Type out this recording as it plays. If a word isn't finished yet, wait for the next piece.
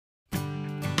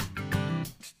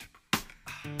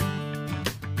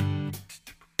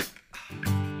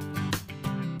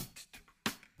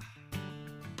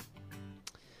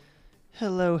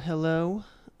Hello, hello.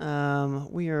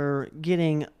 We are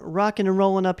getting rocking and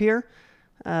rolling up here.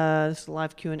 This is a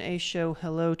live Q&A show.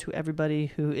 Hello to everybody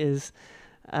who is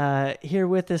here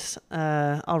with us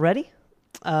already.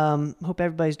 Hope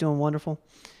everybody's doing wonderful.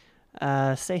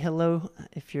 Say hello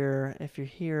if you're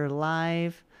here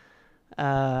live.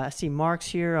 I see Mark's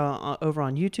here over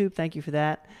on YouTube. Thank you for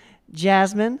that.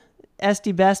 Jasmine,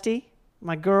 Esty Bestie,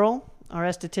 my girl, our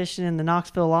esthetician in the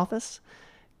Knoxville office.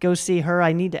 Go see her.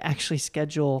 I need to actually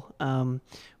schedule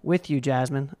with you,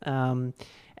 Jasmine.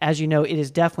 As you know, it is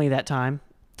definitely that time.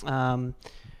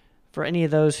 For any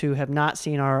of those who have not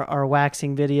seen our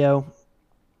waxing video,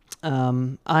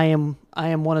 I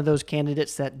am one of those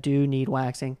candidates that do need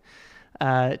waxing.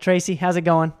 Tracy, how's it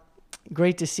going?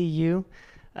 Great to see you.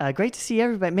 Great to see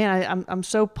everybody. Man, I'm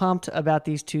so pumped about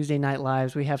these Tuesday night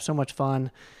lives. We have so much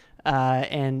fun,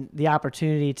 and the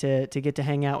opportunity to get to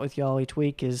hang out with y'all each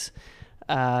week is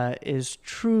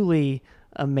truly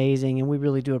amazing, and we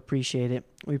really do appreciate it.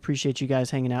 We appreciate you guys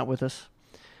hanging out with us.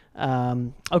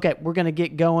 Okay, we're going to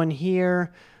get going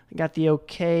here. I got the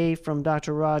okay from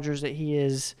Dr. Rogers that he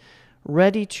is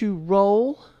ready to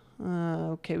roll.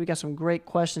 Okay, we got some great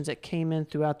questions that came in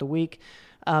throughout the week.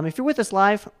 If you're with us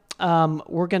live,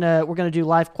 we're gonna do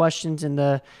live questions in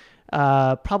the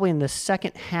probably in the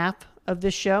second half of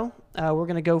this show. We're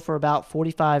gonna go for about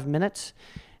 45 minutes.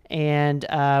 And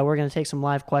we're going to take some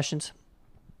live questions,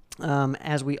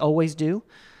 as we always do.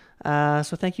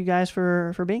 So thank you guys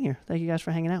for being here. Thank you guys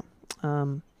for hanging out.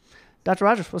 Dr.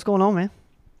 Rogers, what's going on, man?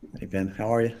 Hey, Ben.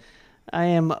 How are you? I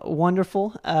am wonderful.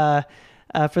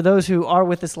 For those who are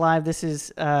with us live, this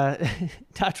is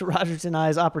Dr. Rogers and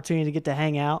I's opportunity to get to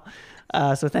hang out.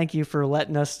 So thank you for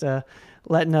letting us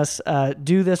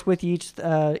do this with you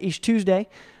each Tuesday.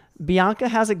 Bianca,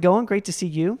 how's it going? Great to see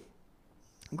you.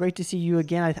 Great to see you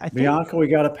again. I think, Bianca, we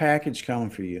got a package coming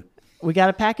for you. We got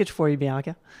a package for you,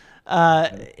 Bianca.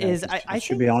 It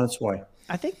should be on its way.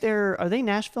 I think are they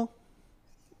Nashville?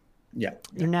 Yeah.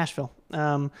 They're Nashville.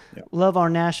 Love our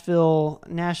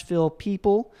Nashville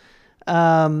people.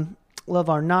 Love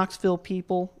our Knoxville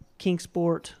people,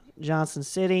 Kingsport, Johnson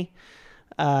City.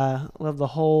 Love the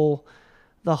whole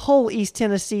East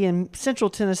Tennessee and Central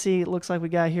Tennessee. It looks like we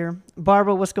got here.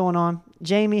 Barbara, what's going on?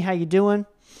 Jamie, how you doing?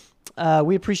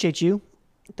 We appreciate you.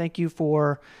 Thank you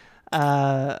for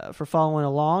following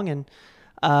along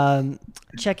and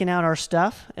checking out our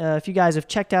stuff. If you guys have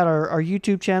checked out our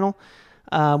YouTube channel,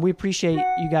 we appreciate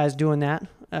you guys doing that.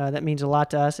 That means a lot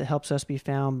to us. It helps us be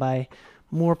found by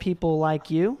more people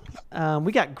like you.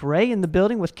 We got Gray in the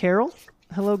building with Carol.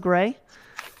 Hello, Gray.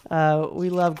 We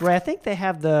love Gray. I think they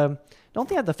have don't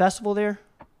they have the festival there?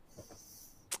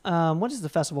 What is the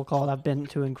festival called I've been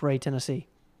to in Gray, Tennessee?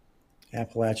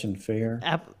 Appalachian Fair.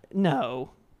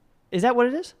 No. Is that what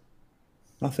it is?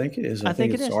 I think it is. I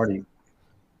think it's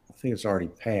already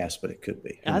passed, but it could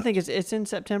be. I think it's in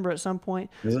September at some point.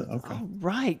 Is it? Okay. All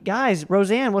right, guys.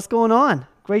 Roseanne, what's going on?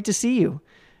 Great to see you.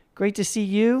 Great to see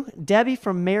you. Debbie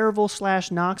from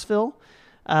Maryville/Knoxville.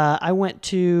 I went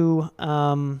to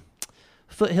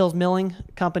Foothills Milling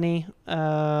Company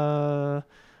a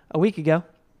week ago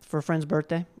for a friend's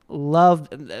birthday.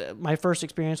 Loved my first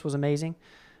experience was amazing.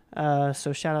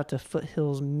 So shout out to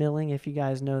Foothills Milling if you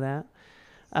guys know that.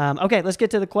 Okay, let's get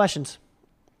to the questions.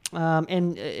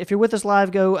 And if you're with us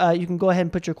live, you can go ahead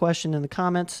and put your question in the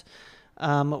comments.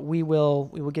 We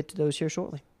will get to those here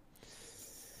shortly.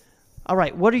 All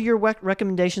right, what are your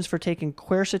recommendations for taking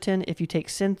quercetin if you take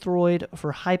Synthroid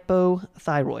for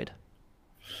hypothyroid?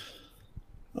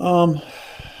 I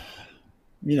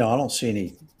don't see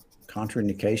any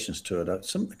contraindications to it. A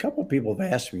couple of people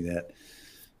have asked me that,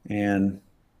 and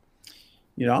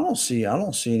I don't see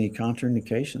any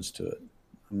contraindications to it.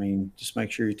 I mean, just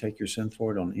make sure you take your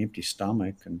Synthroid on an empty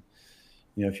stomach, and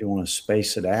if you want to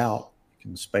space it out, you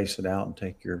can space it out and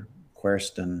take your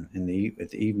quercetin at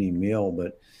the evening meal.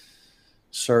 But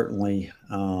certainly,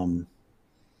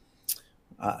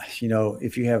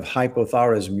 if you have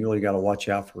hypothyroidism, you really got to watch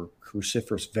out for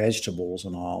cruciferous vegetables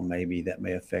and all. Maybe that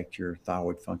may affect your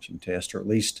thyroid function test, or at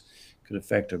least could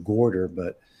affect a goiter.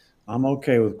 But I'm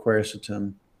okay with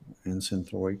quercetin and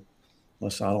Synthroid,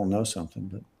 unless I don't know something.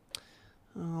 But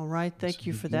all right, thank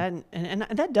you for that. And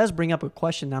that does bring up a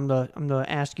question I'm gonna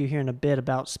ask you here in a bit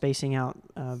about spacing out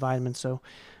vitamins. So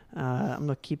I'm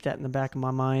gonna keep that in the back of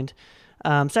my mind.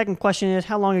 Second question is,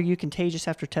 how long are you contagious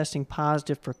after testing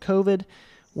positive for COVID?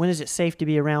 When is it safe to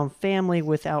be around family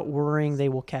without worrying they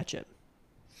will catch it?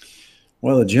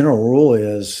 Well, the general rule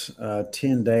is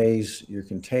 10 days. You're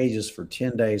contagious for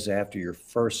 10 days after your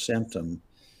first symptom.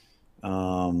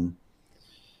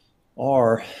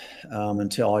 or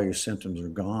until all your symptoms are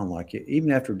gone. Like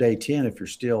even after day 10, if you're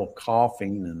still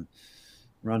coughing and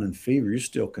running fever, you're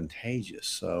still contagious.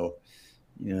 So,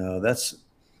 that's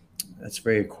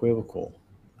very equivocal.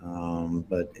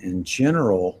 But in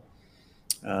general,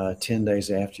 10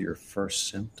 days after your first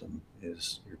symptom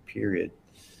is your period.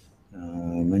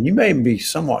 And you may be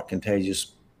somewhat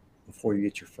contagious before you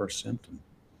get your first symptom.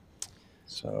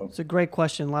 So, It's a great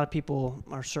question. A lot of people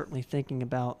are certainly thinking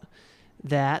about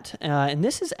that. And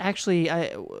this is actually,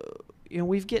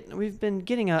 we've been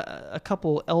getting a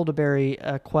couple elderberry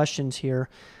questions here.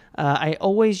 I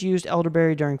always used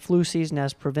elderberry during flu season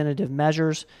as preventative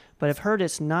measures, but I've heard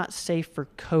it's not safe for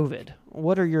COVID.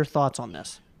 What are your thoughts on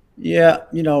this? yeah,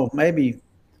 maybe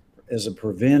as a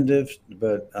preventive,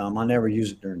 but I never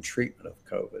use it during treatment of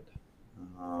COVID.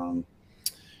 Um,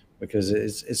 because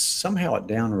it's somehow it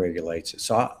downregulates it.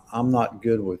 So I'm not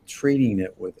good with treating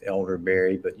it with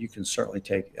elderberry, but you can certainly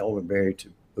take elderberry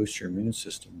to boost your immune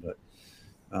system. But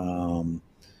um,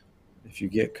 if you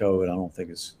get COVID, I don't think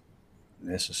it's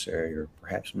necessary, or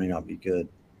perhaps may not be good.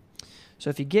 So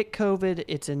if you get COVID,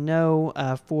 it's a no.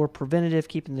 For preventative,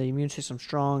 keeping the immune system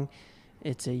strong,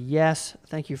 it's a yes.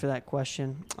 Thank you for that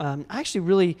question.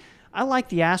 I like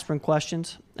the aspirin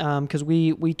questions because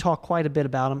we talk quite a bit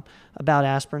about them, about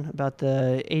aspirin, about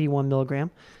the 81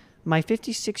 milligram. My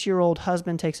 56-year-old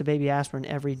husband takes a baby aspirin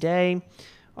every day.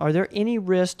 Are there any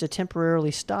risks to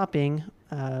temporarily stopping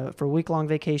for a week-long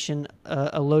vacation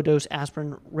a low-dose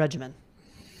aspirin regimen?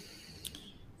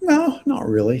 No, not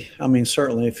really. I mean,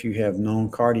 certainly if you have known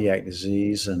cardiac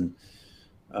disease and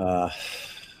uh,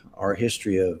 our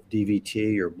history of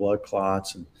DVT or blood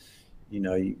clots, and you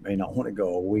may not want to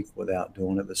go a week without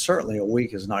doing it, but certainly a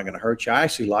week is not going to hurt you. I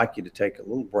actually like you to take a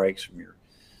little breaks from your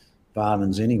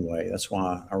vitamins anyway. That's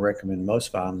why I recommend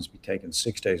most vitamins be taken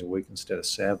 6 days a week instead of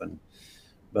seven.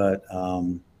 But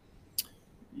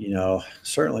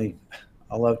certainly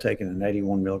I love taking an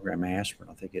 81 milligram aspirin.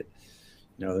 I think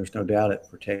there's no doubt it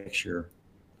protects your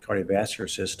cardiovascular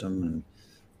system and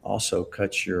also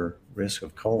cuts your risk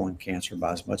of colon cancer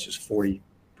by as much as 40%.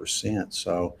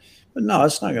 So, but no,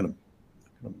 it's not going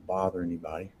to bother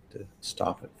anybody to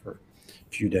stop it for a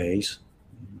few days.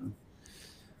 You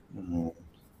know.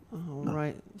 All No.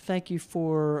 right. Thank you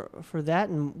for that,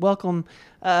 and welcome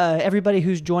everybody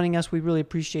who's joining us. We really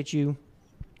appreciate you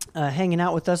hanging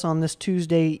out with us on this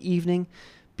Tuesday evening.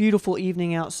 Beautiful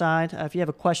evening outside. If you have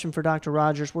a question for Dr.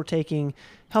 Rogers, we're taking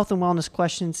health and wellness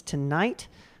questions tonight.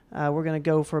 We're going to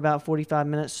go for about 45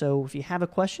 minutes, so if you have a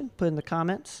question, put in the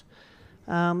comments.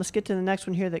 Let's get to the next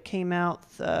one here that came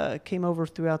over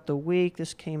throughout the week.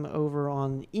 This came over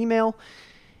on email.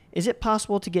 Is it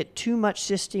possible to get too much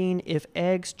cysteine if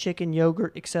eggs, chicken,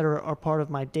 yogurt, etc. are part of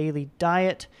my daily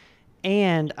diet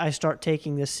and I start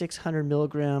taking the 600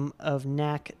 milligram of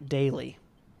NAC daily?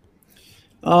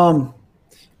 Um,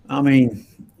 I mean,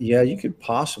 yeah, you could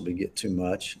possibly get too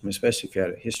much, I mean, especially if you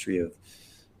had a history of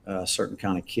certain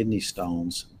kind of kidney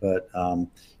stones. But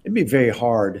it'd be very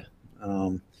hard.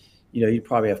 Um, you'd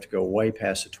probably have to go way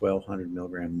past the 1,200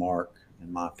 milligram mark,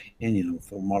 in my opinion,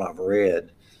 from what I've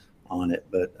read on it.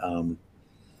 But I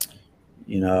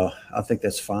think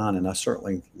that's fine, and I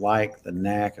certainly like the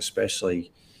NAC,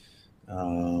 especially.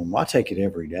 I take it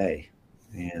every day,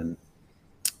 and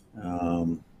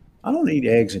um, I don't eat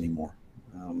eggs anymore.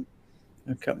 Um,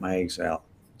 I cut my eggs out.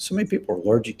 So many people are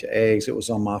allergic to eggs. It was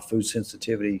on my food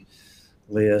sensitivity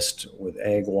list with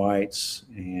egg whites,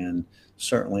 and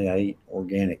certainly I eat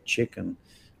organic chicken.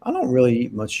 I don't really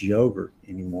eat much yogurt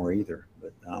anymore either,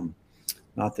 but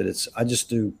not that I just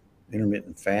do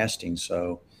intermittent fasting,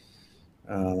 so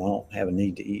I don't have a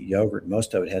need to eat yogurt.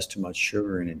 Most of it has too much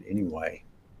sugar in it anyway.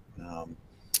 Um,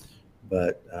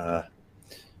 but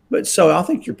but so I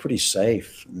think you're pretty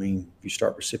safe. I mean, if you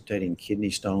start precipitating kidney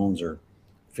stones or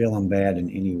feeling bad in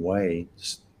any way,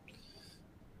 just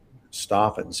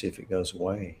stop it and see if it goes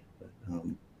away. But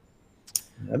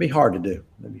that'd be hard to do.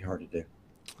 That'd be hard to do.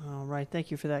 All right.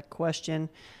 Thank you for that question.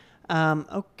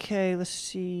 Okay, let's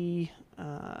see.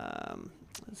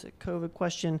 That's a COVID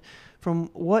question. From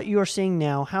what you're seeing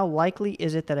now, how likely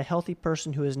is it that a healthy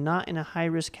person who is not in a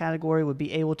high-risk category would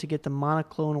be able to get the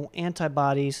monoclonal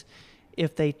antibodies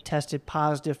if they tested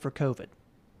positive for COVID?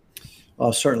 Well,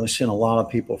 I've certainly seen a lot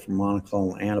of people from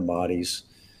monoclonal antibodies.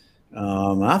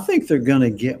 I think they're going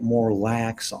to get more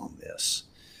lax on this.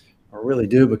 I really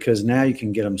do, because now you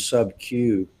can get them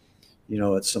sub-Q,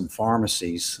 at some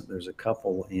pharmacies. There's a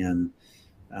couple in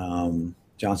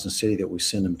Johnson City that we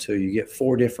send them to. You get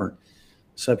 4 different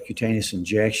subcutaneous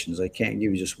injections. They can't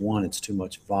give you just one, it's too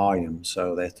much volume.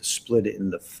 So they have to split it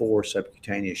into 4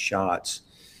 subcutaneous shots.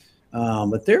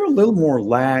 But they're a little more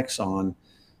lax on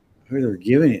who they're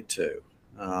giving it to.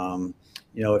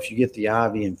 If you get the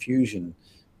IV infusion,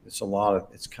 it's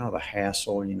kind of a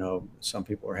hassle. Some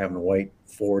people are having to wait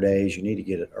 4 days. You need to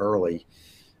get it early.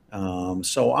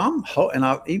 So and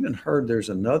I've even heard there's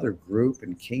another group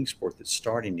in Kingsport that's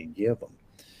starting to give them.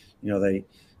 You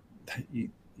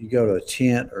go to a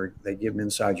tent or they give them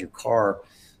inside your car.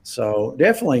 So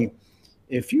definitely,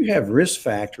 if you have risk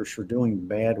factors for doing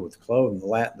bad with clothing,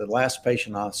 the last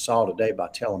patient I saw today by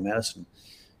telemedicine,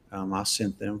 I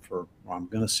sent them I'm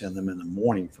going to send them in the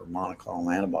morning for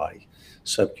monoclonal antibody,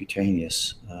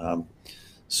 subcutaneous.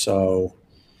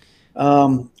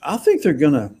 I think they're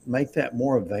going to make that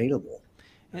more available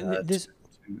And to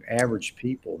average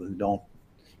people who don't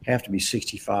have to be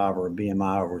 65 or a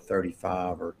BMI over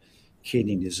 35 or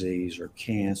kidney disease or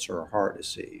cancer or heart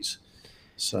disease.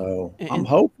 So I'm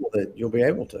hopeful that you'll be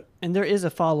able to. And there is a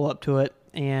follow-up to it,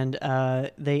 and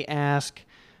they ask,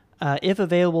 if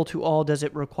available to all, does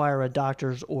it require a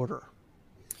doctor's order?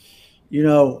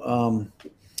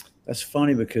 That's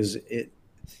funny because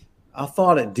I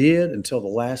thought it did until the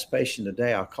last patient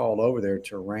today. I called over there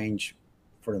to arrange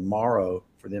for tomorrow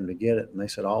for them to get it, and they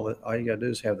said all you got to do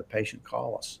is have the patient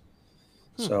call us.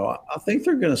 So I think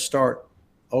they're going to start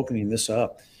opening this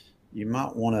up. You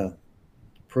might want to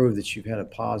prove that you've had a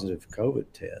positive COVID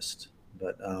test,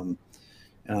 but and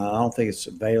I don't think it's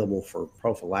available for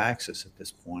prophylaxis at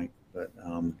this point. But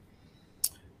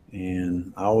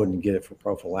and I wouldn't get it for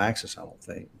prophylaxis, I don't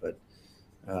think. But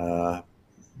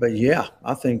yeah,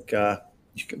 I think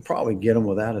you can probably get them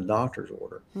without a doctor's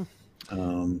order.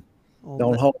 Don't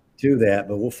hold to that,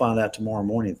 but we'll find out tomorrow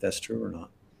morning if that's true or not.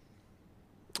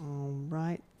 All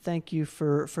right. Thank you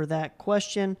for that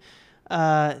question.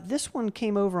 This one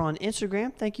came over on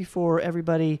Instagram. Thank you for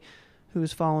everybody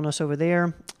who's following us over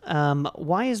there.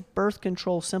 Why is birth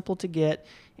control simple to get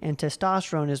and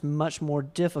testosterone is much more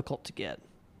difficult to get?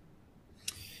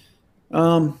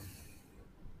 It's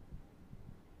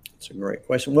a great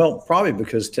question. Well, probably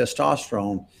because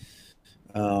testosterone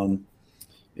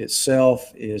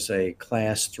itself is a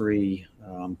class 3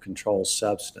 controlled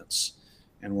substance,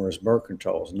 and whereas birth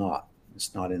control is not.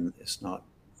 It's not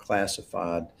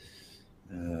classified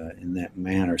in that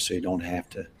manner, so you don't have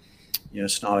to.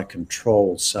 It's not a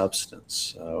controlled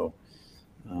substance. So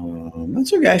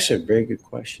that's actually a very good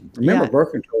question. Remember,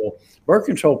 birth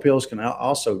control pills can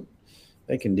also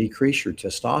they can decrease your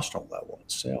testosterone level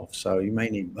itself. So you may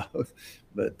need both.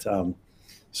 But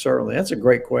certainly, that's a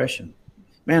great question.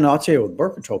 Man, I'll tell you, with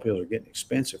birth control pills are getting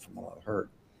expensive from what I've heard.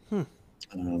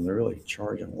 They're really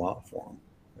charging a lot for them.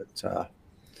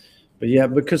 But yeah,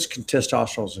 because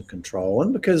testosterone is in control,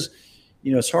 and because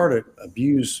it's hard to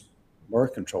abuse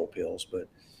birth control pills, but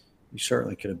you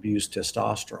certainly could abuse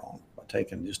testosterone by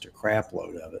taking just a crap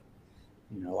load of it,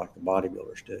 like the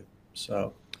bodybuilders do.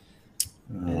 So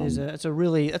that's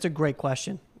a great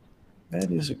question. That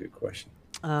is a good question.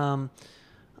 All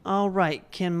right.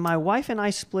 Can my wife and I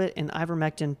split an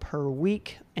ivermectin per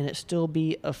week and it still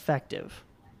be effective?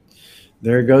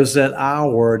 There goes that I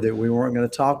word that we weren't going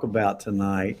to talk about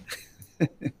tonight.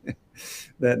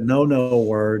 That no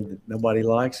word that nobody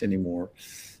likes anymore.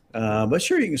 But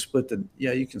sure, you can split the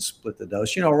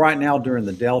dose. Right now during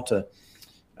the Delta,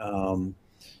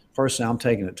 personally, I'm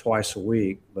taking it twice a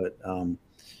week, but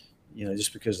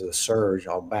just because of the surge,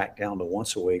 I'll back down to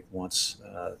once a week once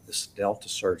this Delta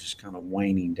surge is kind of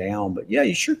waning down. But yeah,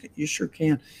 you sure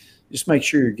can. Just make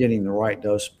sure you're getting the right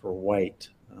dose per weight.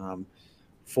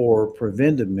 For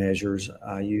preventive measures,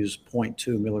 I use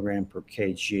 0.2 milligram per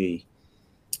kg.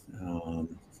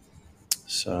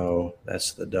 So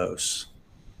that's the dose.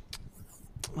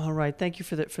 All right. Thank you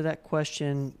for that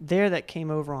question there that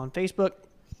came over on Facebook.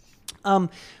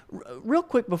 Real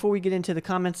quick before we get into the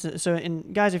comments. So,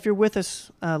 and guys, if you're with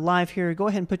us live here, go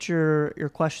ahead and put your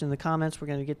question in the comments. We're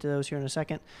going to get to those here in a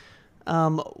second.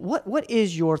 What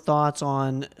is your thoughts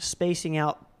on spacing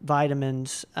out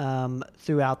vitamins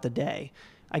throughout the day?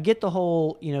 I get the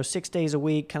whole 6 days a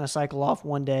week kind of cycle off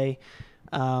one day,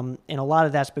 and a lot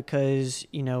of that's because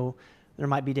there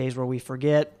might be days where we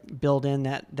forget, build in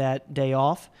that day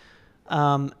off.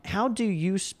 How do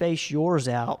you space yours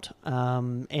out?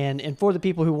 And for the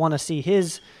people who want to see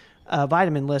his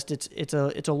vitamin list, it's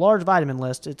a large vitamin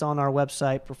list. It's on our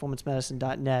website,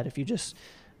 performancemedicine.net. If you just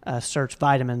search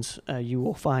vitamins, you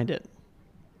will find it.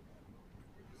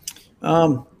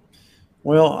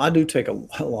 Well, I do take a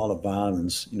lot of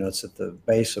vitamins. It's at the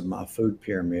base of my food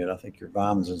pyramid. I think your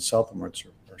vitamins and supplements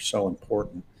are so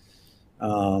important.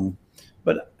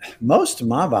 But most of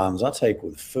my vitamins I take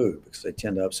with food because they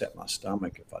tend to upset my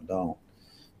stomach if I don't.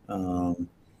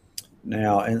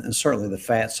 Now, and certainly the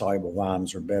fat-soluble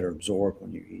vitamins are better absorbed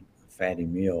when you eat a fatty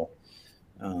meal.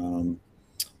 Um,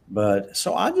 but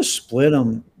so I just split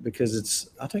them because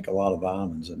I take a lot of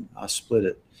vitamins and I split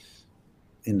it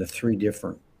into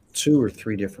two or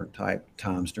three different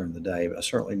times during the day. But I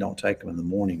certainly don't take them in the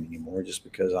morning anymore just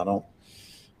because I don't,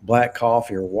 black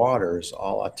coffee or water is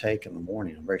all I take in the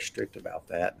morning. I'm very strict about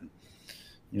that. And,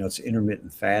 it's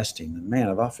intermittent fasting. And man,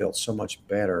 have I felt so much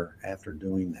better after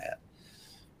doing that.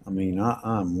 I mean,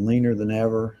 I'm leaner than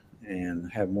ever and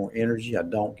have more energy. I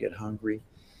don't get hungry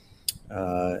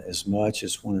as much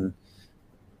as when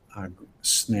I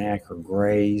snack or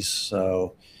graze.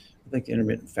 So I think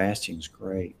intermittent fasting is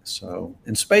great. So,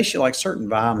 and space, like certain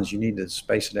vitamins, you need to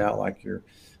space it out, like your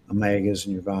omegas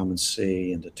and your vitamin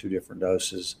C into two different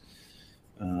doses.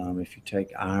 If you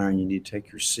take iron, you need to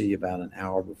take your C about an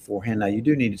hour beforehand. Now, you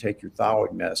do need to take your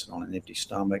thyroid medicine on an empty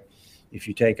stomach. If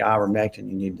you take ivermectin,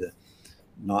 you need to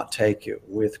not take it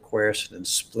with quercetin,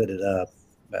 split it up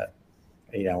about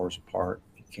 8 hours apart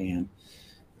if you can.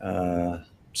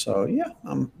 So yeah,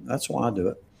 that's why I do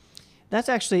it. That's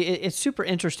actually it's super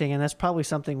interesting, and that's probably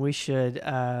something we should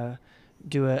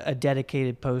do a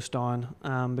dedicated post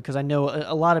on, because I know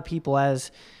a lot of people, as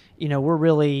we're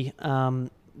really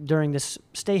during this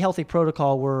Stay Healthy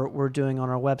protocol we're doing on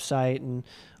our website and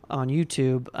on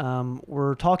YouTube.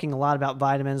 We're talking a lot about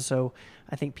vitamins, so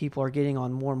I think people are getting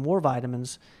on more and more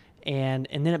vitamins, and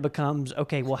then it becomes,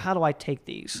 okay, well, how do I take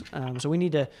these? So we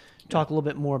need to talk a little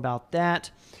bit more about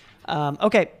that.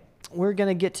 Okay, we're going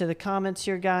to get to the comments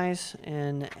here, guys,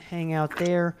 and hang out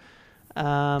there.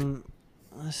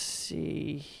 Let's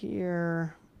see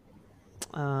here.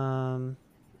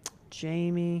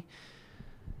 Jamie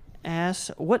asks,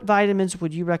 what vitamins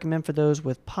would you recommend for those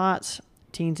with POTS,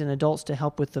 teens and adults, to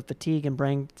help with the fatigue and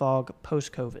brain fog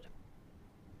post-COVID?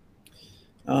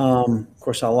 Of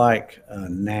course, I like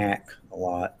NAC a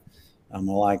lot. I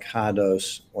like high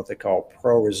dose, what they call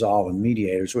pro-resolving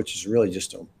mediators, which is really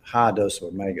just a high dose of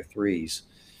omega 3s,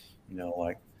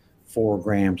 like 4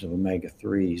 grams of omega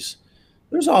 3s.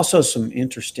 There's also some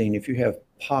interesting, if you have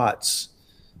POTS,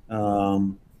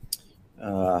 um,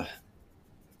 uh,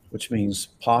 which means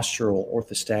postural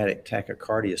orthostatic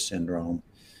tachycardia syndrome.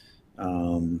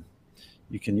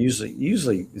 You can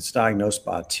usually it's diagnosed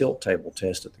by a tilt table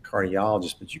test at the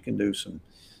cardiologist, but you can do some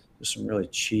really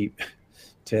cheap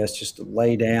tests just to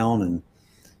lay down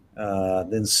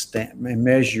and then stand and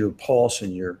measure your pulse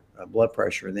and your blood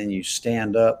pressure, and then you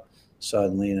stand up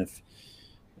suddenly, and if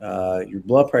your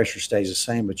blood pressure stays the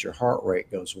same but your heart rate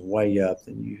goes way up,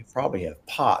 then you probably have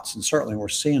POTS. And certainly we're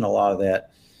seeing a lot of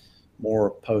that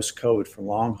more post-COVID for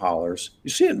long haulers. You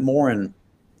see it more in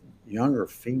younger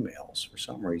females for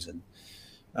some reason.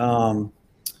 Um,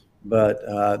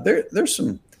 but there's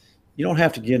some, you don't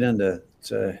have to get into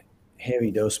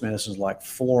heavy dose medicines like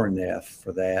Florinef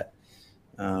for that.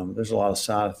 There's a lot of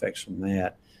side effects from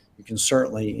that. You can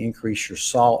certainly increase your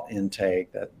salt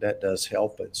intake. That does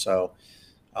help it. So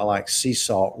I like sea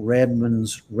salt.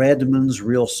 Redmond's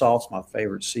Real Salt's my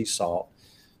favorite sea salt.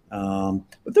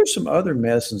 But there's some other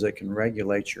medicines that can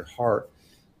regulate your heart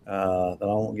that I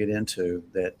won't get into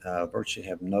that virtually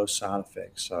have no side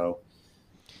effects. So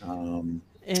And,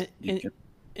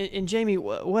 and Jamie,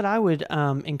 what I would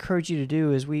encourage you to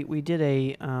do is we did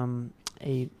a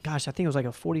gosh, I think it was like a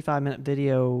 45-minute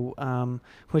video,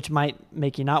 which might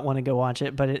make you not want to go watch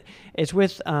it, but it's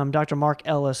with Dr. Mark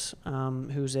Ellis,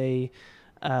 who's a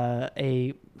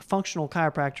functional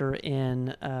chiropractor in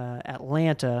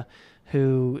Atlanta,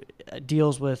 who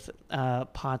deals with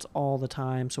POTS all the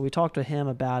time. So we talked to him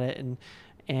about it,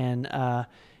 and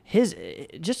his,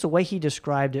 just the way he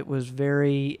described it was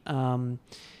very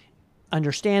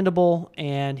understandable,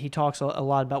 and he talks a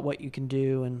lot about what you can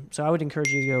do. And so I would encourage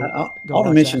you to I go want to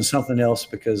watch mention that. something else,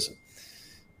 because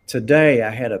today I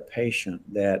had a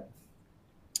patient that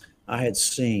I had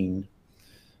seen,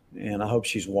 and I hope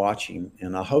she's watching,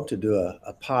 and I hope to do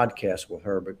a podcast with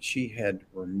her, but she had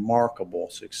remarkable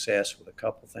success with a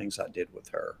couple things I did with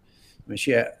her. I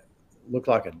mean, looked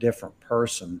like a different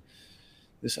person.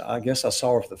 I guess I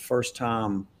saw her for the first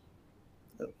time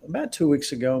about 2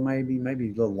 weeks ago, maybe a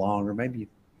little longer, maybe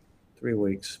 3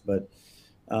 weeks. But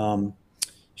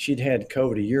she'd had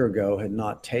COVID a year ago, had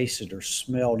not tasted or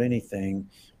smelled anything,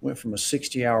 went from a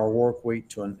 60-hour work week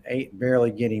to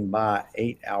barely getting by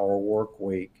 8-hour work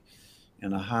week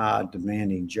in a high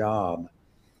demanding job.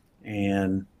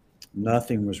 And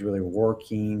nothing was really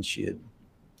working. She had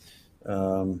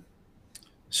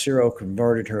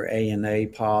seroconverted her ANA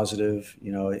positive.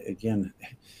 Again,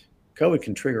 COVID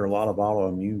can trigger a lot of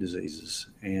autoimmune diseases.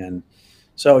 And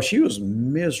so she was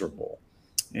miserable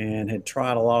and had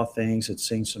tried a lot of things, had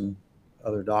seen some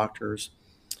other doctors.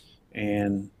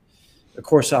 And of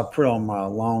course, I put on my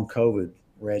long COVID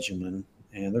regimen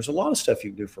And there's a lot of stuff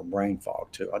you can do for brain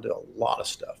fog too. I do a lot of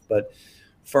stuff, but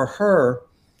for her,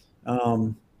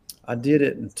 um, I did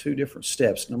it in two different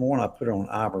steps. Number one, I put her on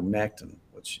ivermectin,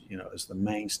 which is the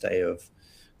mainstay of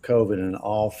COVID in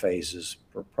all phases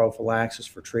for prophylaxis,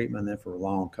 for treatment, and then for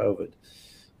long COVID. It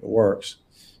works.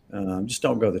 Just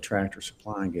don't go to the Tractor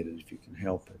Supply and get it if you can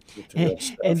help it. Get the real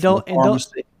stuff and from the don't and don't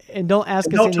pharmacy. and don't ask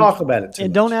And us don't any talk about it too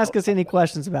and much. don't ask us any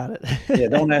questions about it. Yeah,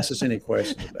 don't ask us any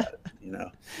questions about it.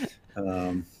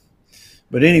 Um,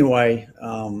 but anyway,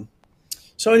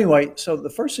 so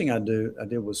the first thing I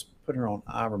did was put her on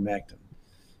ivermectin,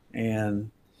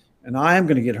 and I am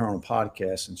going to get her on a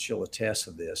podcast, and she'll attest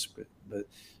to this. But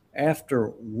after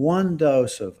one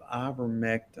dose of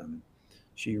ivermectin,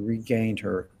 she regained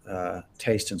her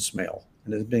taste and smell,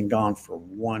 and it's been gone for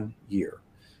 1 year.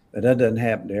 That doesn't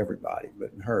happen to everybody,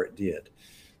 but in her it did.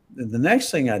 The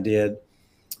next thing I did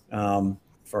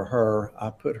for her, I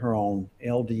put her on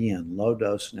LDN, low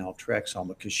dose naltrexone,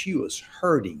 because she was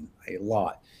hurting a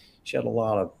lot. She had a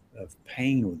lot of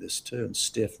pain with this too, and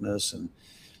stiffness, and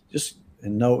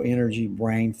no energy,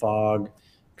 brain fog,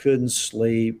 couldn't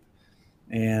sleep,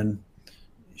 and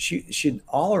she'd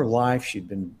all her life she'd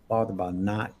been bothered by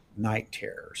night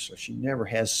terrors, so she never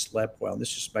has slept well.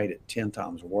 This just made it 10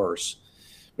 times worse.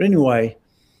 But anyway,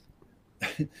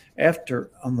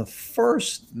 after on the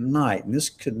first night, and this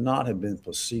could not have been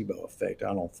placebo effect,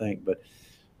 I don't think, but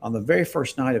on the very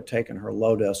first night of taking her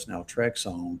low dose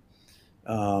naltrexone,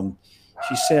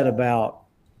 she said about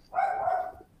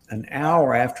an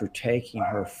hour after taking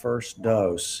her first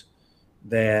dose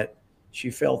that she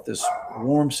felt this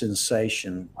warm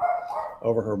sensation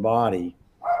over her body,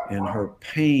 and her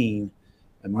pain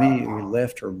immediately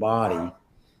left her body,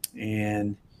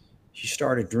 and she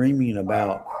started dreaming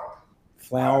about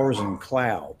flowers and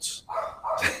clouds.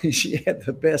 She had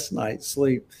the best night's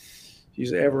sleep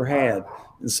she's ever had.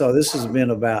 And so this has been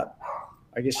I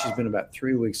guess she's been about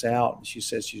 3 weeks out, and she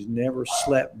says she's never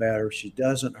slept better. She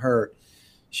doesn't hurt.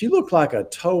 She looked like a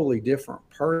totally different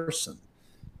person.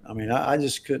 I mean, I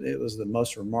just couldn't. It was the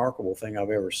most remarkable thing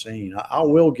I've ever seen. I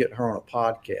will get her on a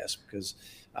podcast, because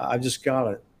I've just got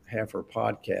to have her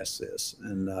podcast this.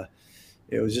 And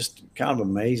it was just kind of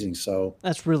amazing. So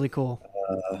That's really cool.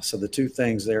 so the two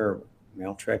things there,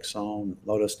 naltrexone,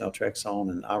 low dose naltrexone,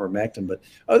 and ivermectin. But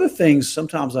other things,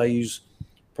 sometimes I use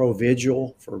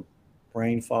Provigil for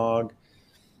brain fog,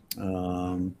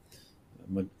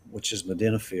 which is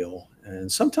modafinil.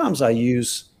 And sometimes I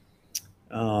use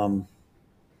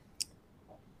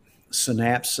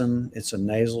Synapsin. It's a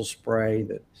nasal spray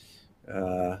that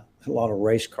a lot of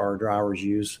race car drivers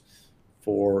use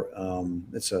for,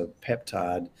 it's a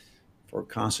peptide for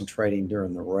concentrating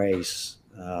during the race.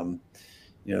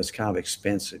 It's kind of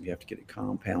expensive. You have to get it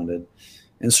compounded.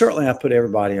 And certainly I put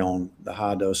everybody on the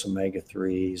high dose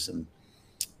omega-3s and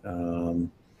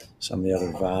some of the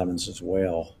other vitamins as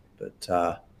well. But,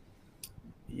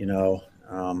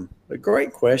 but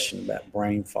great question about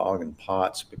brain fog and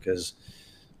POTS, because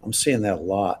I'm seeing that a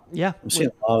lot. Yeah. I'm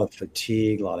seeing a lot of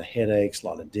fatigue, a lot of headaches, a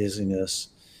lot of dizziness.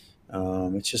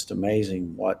 It's just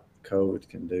amazing what COVID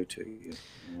can do to you.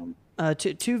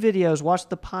 Two videos. Watch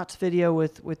the POTS video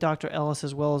with Dr. Ellis,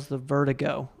 as well as the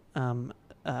vertigo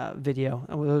video.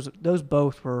 Those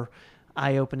both were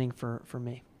eye-opening for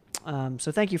me.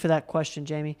 So thank you for that question,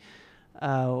 Jamie.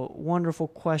 Wonderful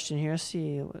question here. Let's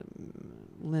see.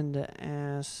 Linda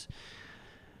asks.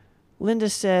 Linda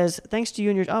says, thanks to you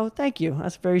and your... Oh, thank you.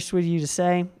 That's very sweet of you to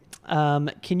say.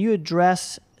 Can you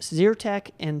address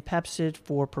Zyrtec and Pepcid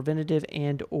for preventative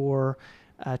and or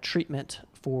treatment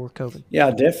for COVID? Yeah,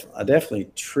 I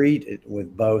definitely treat it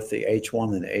with both the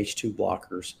H1 and the H2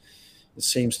 blockers. It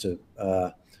seems to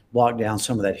block down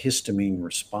some of that histamine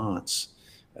response.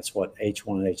 That's what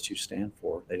H1 and H2 stand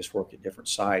for. They just work at different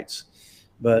sites.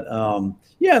 But and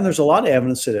there's a lot of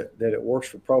evidence that it works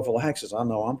for prophylaxis. I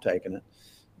know I'm taking it.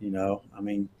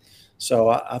 So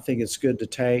I think it's good to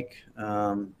take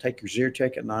your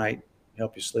Zyrtec at night,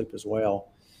 help you sleep as well.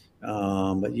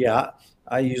 But yeah,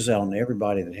 I use that on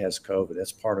everybody that has COVID.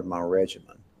 That's part of my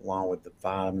regimen, along with the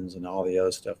vitamins and all the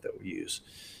other stuff that we use.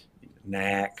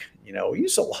 NAC, we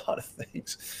use a lot of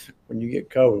things. When you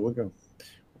get COVID, we're going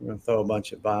to throw a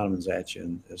bunch of vitamins at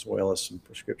you, as well as some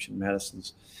prescription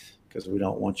medicines, because we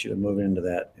don't want you to move into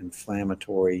that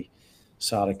inflammatory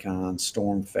cytokine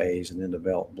storm phase and then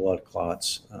develop blood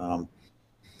clots.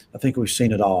 I think we've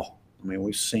seen it all.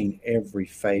 We've seen every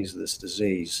phase of this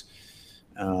disease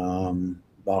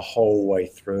the whole way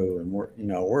through, and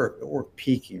we're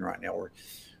peaking right now.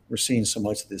 We're seeing so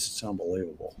much of this; it's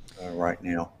unbelievable right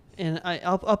now. And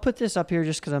I'll put this up here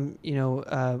just because I'm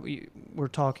we're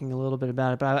talking a little bit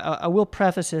about it. But I will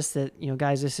preface this that,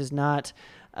 guys, this is not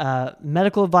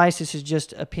medical advice. This is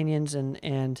just opinions,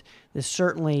 and this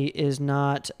certainly is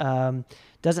not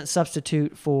doesn't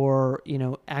substitute for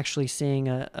actually seeing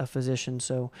a physician.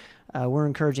 So we're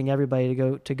encouraging everybody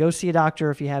to go see a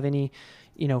doctor if you have any,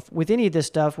 with any of this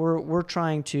stuff. We're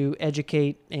trying to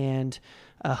educate and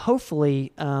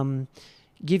hopefully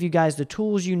give you guys the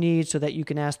tools you need so that you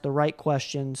can ask the right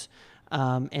questions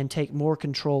and take more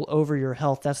control over your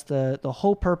health. That's the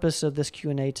whole purpose of this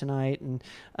Q&A tonight, and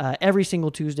every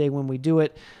single Tuesday when we do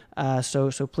it.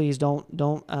 So please don't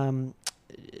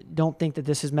think that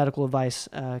this is medical advice,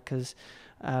 because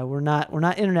we're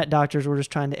not internet doctors. We're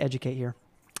just trying to educate here.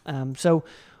 So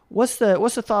what's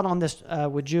the thought on this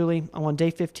with Julie on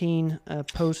day 15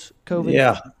 post COVID?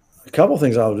 Yeah, a couple of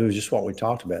things I'll do is just what we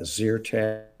talked about: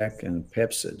 Zyrtec and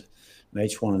Pepcid, an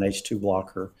H1 and H2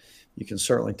 blocker. You can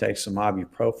certainly take some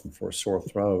ibuprofen for a sore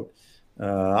throat.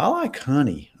 I like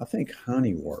honey. I think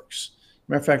honey works.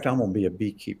 Matter of fact, I'm going to be a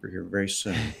beekeeper here very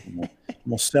soon. I'm going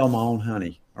to sell my own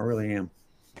honey. I really am.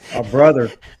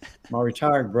 My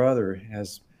retired brother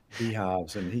has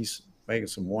beehives, and he's making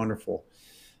some wonderful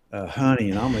honey,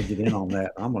 and I'm going to get in on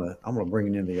that. I'm going to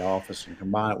bring it into the office and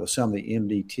combine it with some of the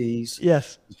MDTs.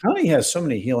 Yes, honey has so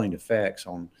many healing effects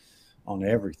on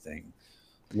everything.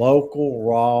 Local,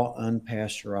 raw,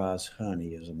 unpasteurized honey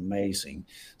is amazing.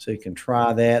 So you can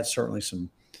try that. Certainly some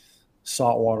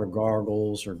saltwater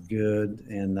gargles are good.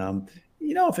 And,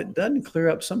 if it doesn't clear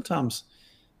up, sometimes,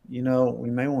 we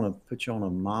may want to put you on a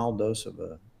mild dose of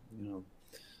a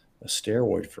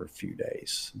steroid for a few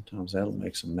days. Sometimes that'll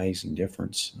make some amazing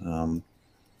difference.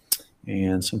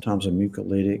 And sometimes a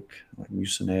mucolytic like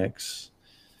Mucinex.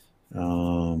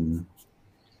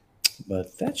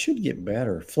 But that should get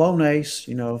better. Flonase,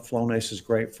 Flonase is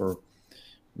great for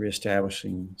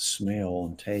reestablishing smell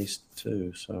and taste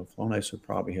too. So Flonase would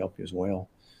probably help you as well.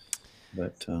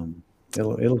 But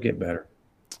it'll get better.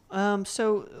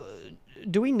 So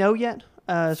do we know yet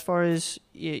as far as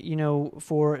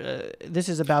for this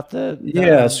is about the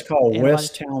it's called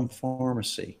Westtown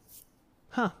Pharmacy.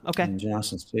 Huh. Okay. And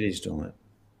Johnson City's doing it.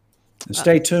 And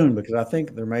stay tuned, because I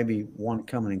think there may be one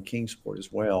coming in Kingsport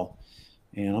as well.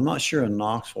 And I'm not sure in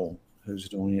Knoxville who's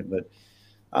doing it, but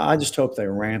I just hope they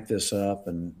ramp this up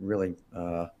and really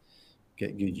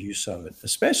get good use of it,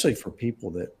 especially for people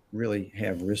that really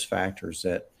have risk factors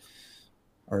that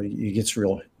it gets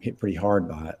hit pretty hard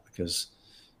by it, because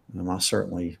I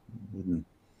certainly wouldn't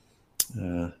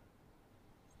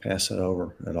pass it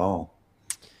over at all.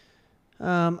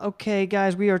 Okay,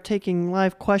 guys, we are taking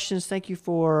live questions. Thank you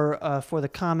for the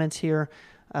comments here.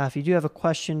 If you do have a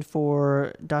question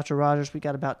for Dr. Rogers, we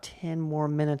got about 10 more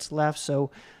minutes left,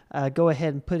 so go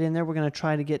ahead and put it in there. We're going to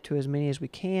try to get to as many as we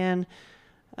can.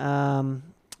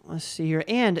 Let's see here.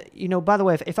 And, by the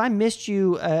way, if I missed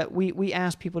you, we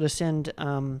asked people to send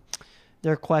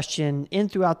their question in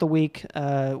throughout the week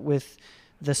with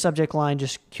the subject line,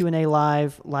 just Q&A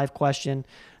live question.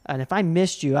 And if I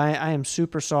missed you, I am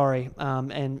super sorry,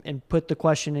 and put the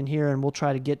question in here, and we'll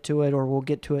try to get to it, or we'll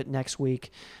get to it next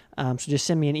week. So just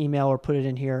send me an email or put it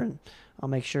in here, and I'll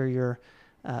make sure you're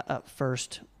up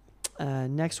first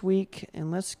next week. And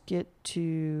let's get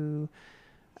to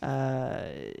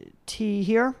T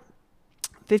here.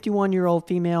 51-year-old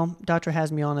female. Doctor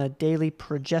has me on a daily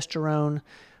progesterone,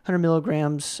 100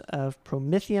 milligrams of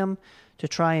Promethium to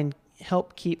try and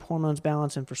help keep hormones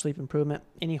balanced and for sleep improvement.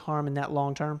 Any harm in that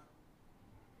long term?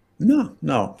 No.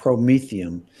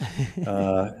 Promethium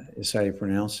is how you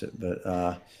pronounce it. But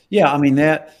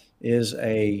that is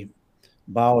a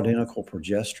bioidentical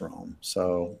progesterone.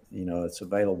 So, it's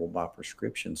available by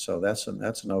prescription. So that's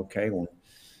an okay one.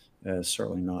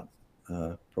 Certainly not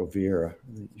Provera.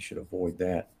 You should avoid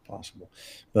that if possible.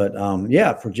 But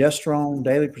progesterone,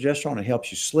 daily progesterone, it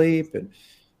helps you sleep.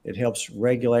 It helps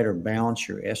regulate or balance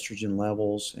your estrogen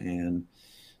levels, and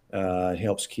it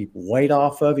helps keep weight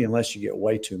off of you unless you get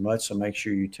way too much. So make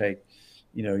sure you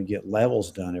you get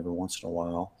levels done every once in a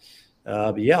while. I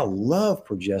love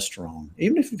progesterone.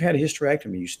 Even if you've had a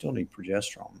hysterectomy, you still need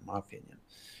progesterone, in my opinion.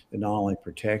 It not only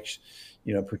protects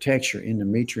your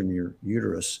endometrium, your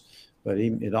uterus, but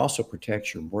it also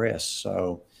protects your breasts.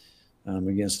 So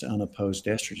against unopposed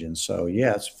estrogen. So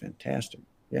it's fantastic.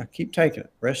 Yeah, keep taking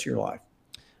it. Rest of your life.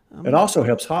 It also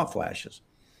helps hot flashes.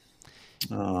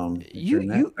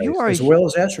 You are as well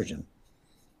as estrogen.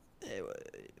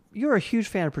 You're a huge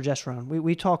fan of progesterone.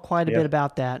 We talk quite a bit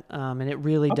about that, and it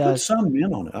really does. I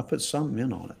put some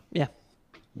men on it. Yeah.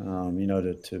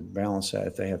 To balance that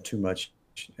if they have too much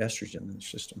estrogen in their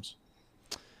systems.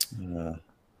 All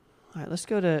right, let's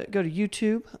go to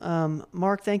YouTube.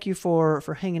 Mark, thank you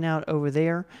for hanging out over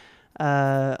there.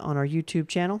 on our YouTube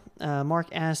channel. Mark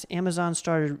asks, Amazon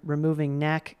started removing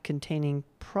NAC containing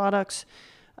products.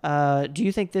 Do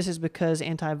you think this is because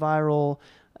antiviral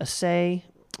assay?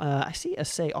 I see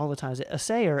assay all the time. Is it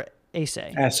assay or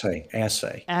assay? Assay.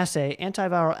 Assay.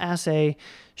 Antiviral assay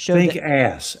showed Think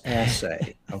that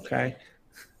assay. Okay.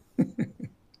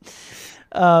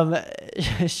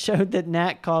 showed that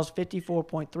NAC caused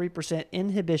 54.3%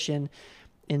 inhibition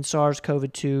in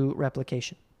SARS-CoV-2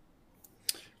 replication.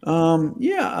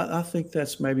 Yeah, I think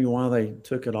that's maybe why they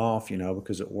took it off,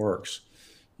 because it works.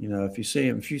 If you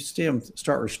see them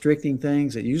start restricting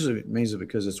things, it usually means it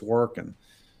because it's working.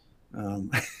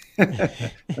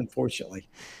 Unfortunately,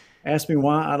 ask me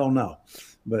why, I don't know,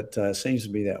 but it seems to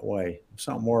be that way. If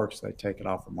something works, they take it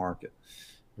off the market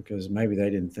because maybe they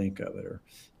didn't think of it, or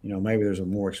maybe there's a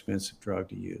more expensive drug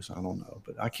to use. I don't know,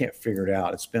 but I can't figure it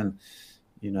out. It's been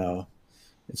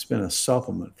a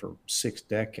supplement for 6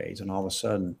 decades, and all of a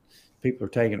sudden people are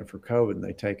taking it for COVID and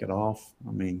they take it off.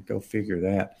 I mean, go figure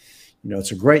that.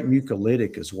 It's a great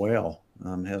mucolytic as well.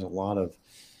 Has a lot of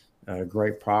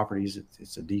great properties.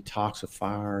 It's a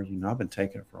detoxifier. I've been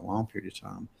taking it for a long period of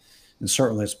time, and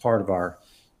certainly it's part of our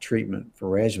treatment for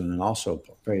regimen, and also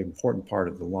a very important part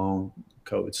of the long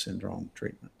COVID syndrome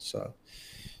treatment. So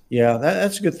yeah,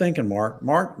 that's good thinking, Mark.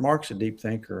 Mark's a deep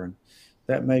thinker, and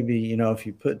that may be, if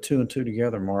you put 2 and 2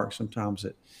 together, Mark, sometimes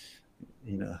it,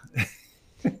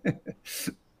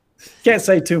 can't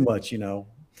say too much,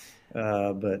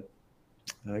 but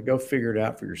go figure it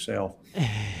out for yourself.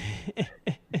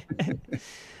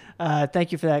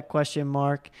 Thank you for that question,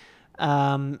 Mark.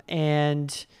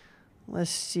 And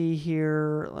let's see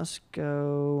here. Let's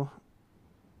go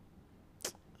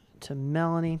to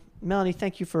Melanie. Melanie,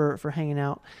 thank you for hanging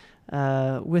out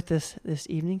with us this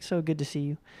evening. So good to see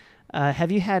you.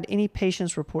 Have you had any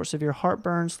patients report severe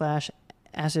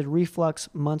heartburn/acid reflux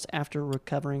months after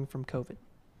recovering from COVID?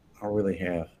 I really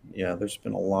have. Yeah, there's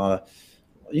been a lot of,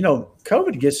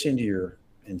 COVID gets into your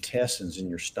intestines in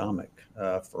your stomach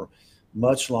for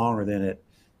much longer than it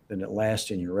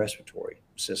lasts in your respiratory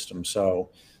system. So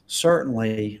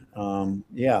certainly,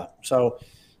 yeah. So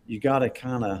you got to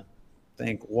kind of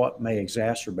think what may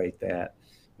exacerbate that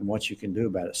and what you can do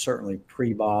about it. Certainly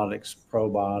prebiotics,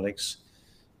 probiotics,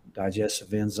 digestive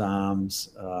enzymes.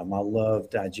 I love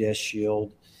Digest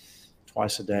Shield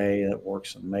twice a day. That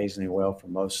works amazingly well for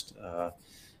most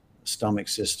stomach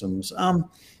systems. And,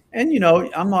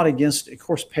 I'm not against, of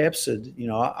course, Pepcid.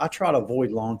 I try to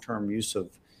avoid long-term use of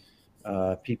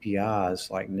PPIs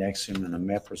like Nexium and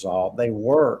Omeprazole. They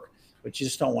work, but you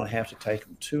just don't want to have to take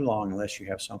them too long unless you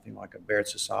have something like a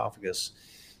Barrett's esophagus.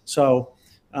 So,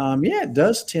 yeah, it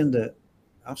does tend to,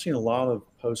 I've seen a lot of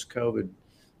post-COVID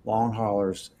long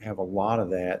haulers have a lot of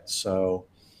that. So,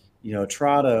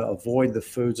 try to avoid the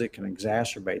foods that can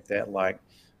exacerbate that, like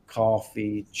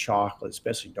coffee, chocolate,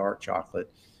 especially dark chocolate,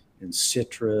 and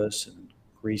citrus and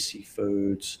greasy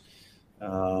foods.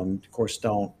 Of course,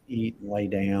 don't eat and lay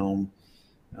down,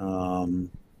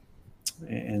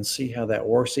 and see how that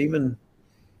works. Even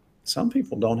some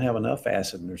people don't have enough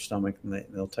acid in their stomach, and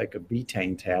they'll take a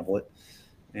betaine tablet,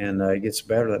 and it gets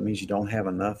better. That means you don't have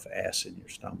enough acid in your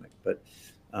stomach. But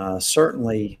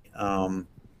certainly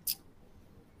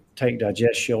take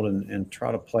Digest Shield and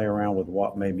try to play around with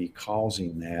what may be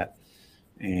causing that,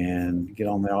 and get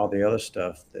on all the other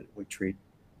stuff that we treat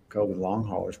COVID long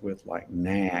haulers with, like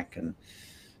NAC and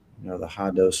the high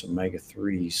dose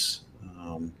omega-3s,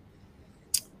 and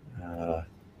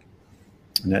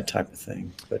that type of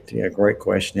thing. But yeah, great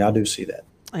question. Yeah, I do see that.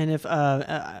 And if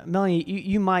Melanie,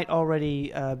 you might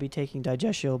already be taking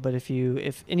Digest Shield, but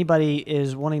if anybody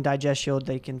is wanting Digest Shield,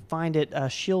 they can find it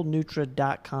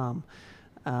shieldnutra.com.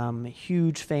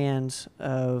 Huge fans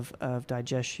of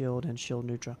Digest Shield and Shield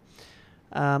Nutra.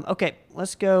 Okay,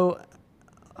 let's go.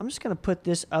 I'm just going to put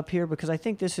this up here because I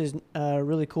think this is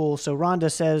really cool. So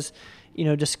Rhonda says,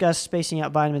 discuss spacing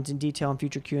out vitamins in detail in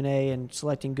future Q&A and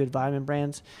selecting good vitamin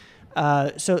brands.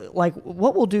 So like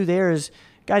what we'll do there is,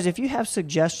 guys, if you have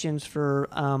suggestions for,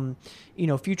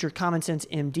 future Common Sense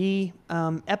MD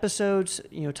episodes,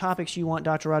 topics you want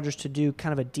Dr. Rogers to do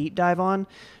kind of a deep dive on,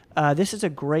 this is a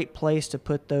great place to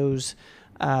put those,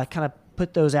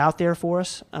 put those out there for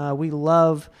us. We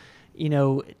love,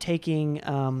 taking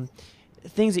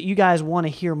things that you guys want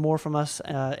to hear more from us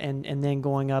and then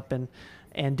going up and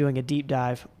doing a deep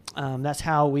dive. That's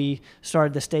how we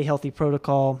started the Stay Healthy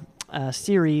Protocol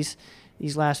series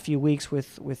these last few weeks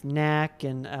with NAC,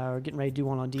 and we're getting ready to do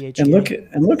one on DHEA.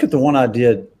 And look at the one I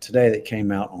did today that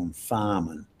came out on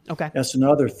thiamine. Okay. That's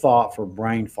another thought for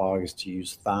brain fog, is to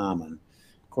use thiamine.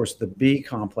 Of course, the B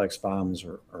complex vitamins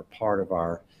are part of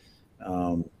our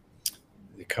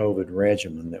the COVID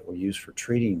regimen that we use for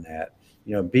treating that.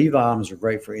 You know, B vitamins are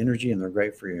great for energy and they're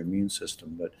great for your immune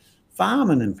system, but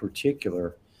thiamine in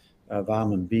particular,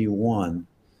 vitamin B1,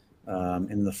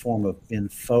 in the form of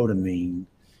benfotiamine,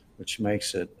 which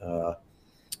makes it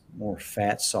more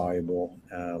fat soluble,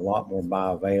 a lot more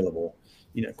bioavailable.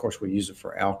 You know, of course, we use it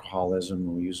for alcoholism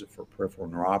and we use it for peripheral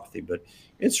neuropathy, but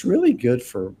it's really good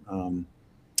for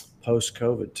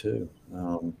post-COVID too.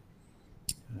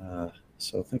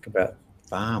 So think about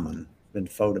thiamine,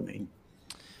 benfotiamine.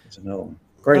 That's another one.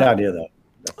 Great idea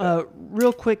though.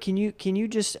 Real quick, can you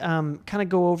just kind of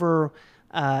go over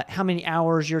how many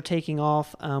hours you're taking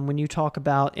off when you talk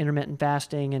about intermittent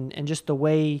fasting and just the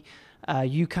way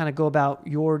you kind of go about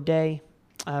your day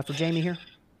for Jamie here?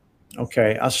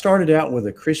 Okay, I started out with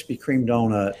a Krispy Kreme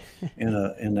donut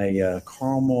and a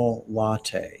caramel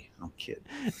latte. I'm kidding.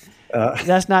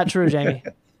 That's not true, Jamie.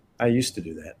 I used to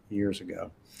do that years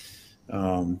ago.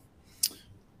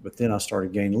 But then I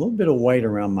started gaining a little bit of weight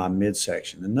around my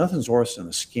midsection, and nothing's worse than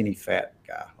a skinny fat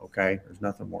guy. Okay, there's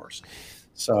nothing worse.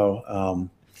 So,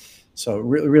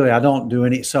 really, I don't do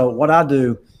any. So what I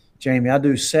do, Jamie, I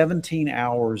do 17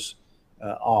 hours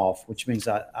off, which means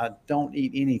I don't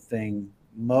eat anything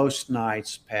most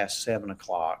nights past 7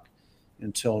 o'clock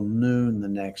until noon the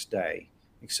next day,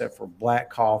 except for black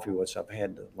coffee, which I've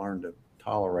had to learn to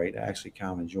tolerate. I actually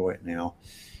kind of enjoy it now,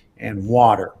 and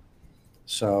water.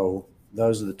 So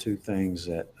those are the two things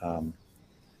that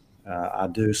I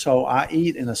do. So I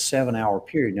eat in a 7-hour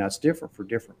period. Now it's different for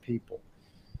different people.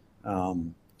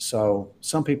 So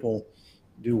some people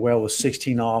do well with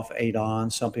 16 off, 8 on.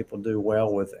 Some people do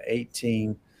well with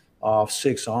 18 off,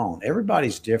 6 on.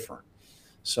 Everybody's different.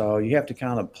 So you have to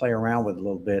kind of play around with it a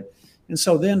little bit. And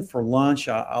so then for lunch,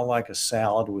 I like a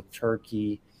salad with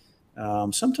turkey.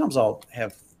 Sometimes I'll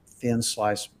have thin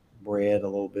sliced bread a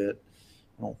little bit.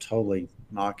 I don't totally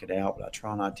knock it out, but I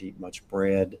try not to eat much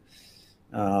bread.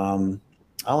 I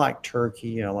like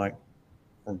turkey. I like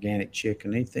organic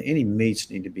chicken. Any meats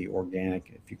need to be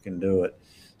organic if you can do it.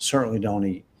 Certainly don't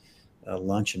eat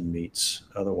luncheon meats.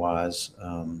 Otherwise,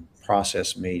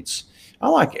 processed meats. I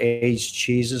like aged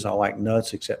cheeses. I like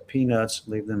nuts, except peanuts.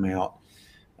 Leave them out.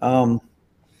 A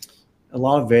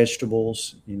lot of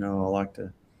vegetables. You know, I like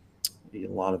to eat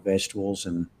a lot of vegetables,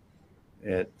 and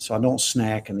so I don't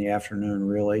snack in the afternoon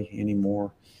really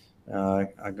anymore.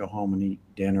 I go home and eat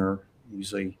dinner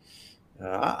usually.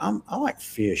 I like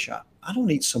fish. I don't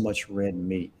eat so much red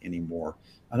meat anymore.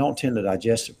 I don't tend to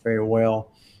digest it very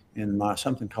well, and my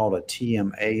something called a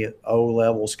TMAO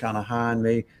level is kind of high in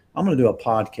me. I'm going to do a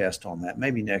podcast on that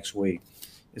maybe next week.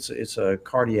 It's a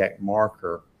cardiac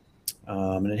marker,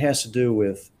 and it has to do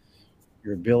with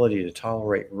your ability to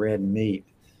tolerate red meat.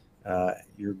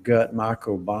 Your gut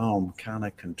microbiome kind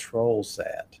of controls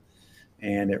that,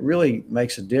 and it really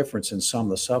makes a difference in some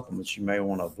of the supplements you may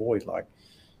want to avoid. Like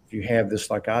if you have this,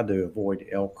 like I do, avoid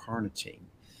L-carnitine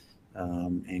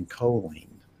and choline.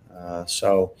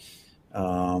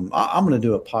 I'm going to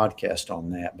do a podcast on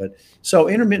that. But so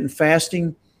intermittent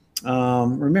fasting.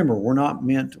 Remember, we're not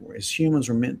meant, as humans,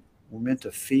 we're meant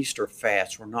to feast or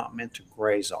fast. We're not meant to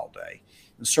graze all day.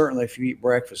 And certainly if you eat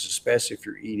breakfast, especially if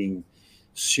you're eating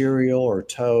cereal or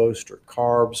toast or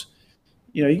carbs,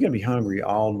 you know, you're going to be hungry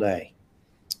all day.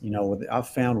 You know, I've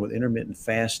found with intermittent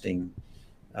fasting,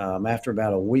 after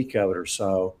about a week of it or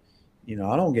so, you know,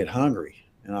 I don't get hungry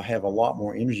and I have a lot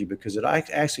more energy because it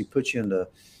actually puts you into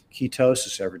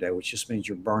ketosis every day, which just means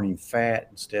you're burning fat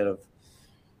instead of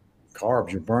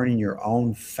carbs. You're burning your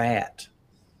own fat,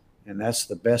 and that's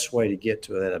the best way to get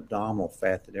to that abdominal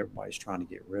fat that everybody's trying to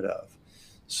get rid of.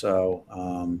 So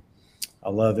I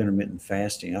love intermittent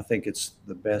fasting. I think it's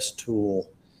the best tool,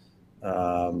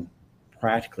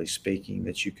 practically speaking,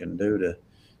 that you can do to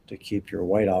keep your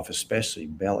weight off, especially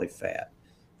belly fat.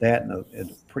 That and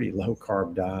a pretty low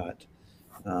carb diet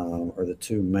are the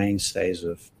two mainstays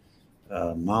of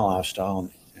my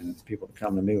lifestyle. And people that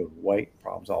come to me with weight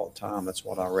problems all the time, that's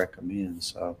what I recommend.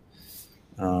 So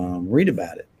read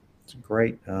about it. It's a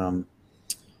great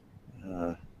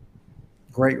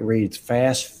read.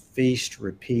 Fast, Feast,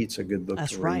 Repeat's a good book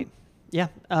That's to read. right. Yeah.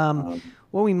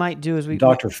 What we might do is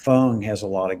Dr. Fung has a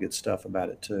lot of good stuff about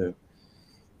it too.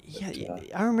 Yeah,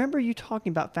 I remember you talking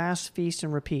about Fast, Feast,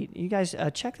 and Repeat. You guys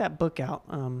check that book out.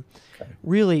 Okay.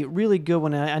 Really, really good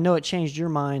one. I know it changed your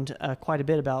mind quite a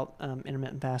bit about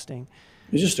intermittent fasting.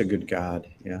 It's just a good guide.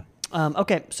 Yeah.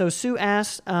 Okay, so Sue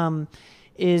asks,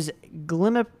 is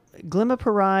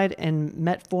glimepiride and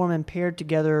metformin paired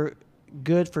together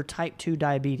good for type 2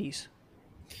 diabetes?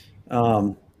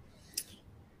 No.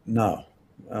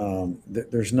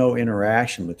 There's no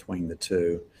interaction between the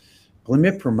two.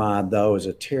 Glimepiride, though, is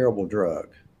a terrible drug.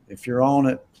 if you're on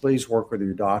it, please work with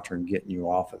your doctor in getting you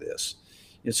off of this.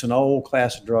 It's an old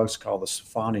class of drugs called the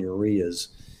sulfonylureas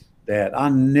that I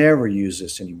never use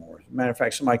this anymore. As a matter of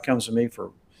fact, somebody comes to me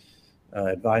for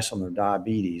advice on their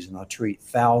diabetes, and I treat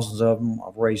thousands of them.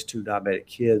 I've raised 2 diabetic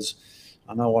kids.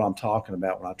 I know what I'm talking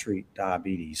about when I treat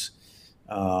diabetes.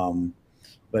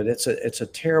 But it's a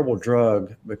terrible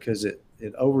drug because it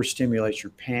overstimulates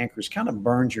your pancreas, kind of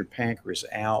burns your pancreas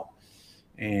out.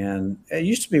 And it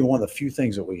used to be one of the few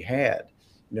things that we had,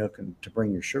 to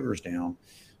bring your sugars down.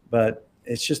 But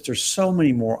it's just there's so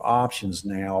many more options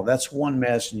now. That's one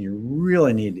medicine you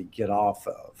really need to get off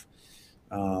of.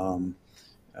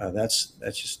 That's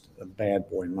just a bad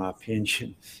boy in my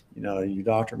opinion. Your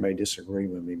doctor may disagree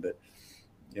with me, but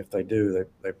if they do,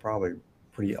 they probably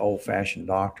pretty old-fashioned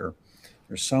doctor.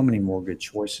 There's so many more good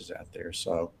choices out there.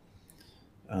 So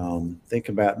think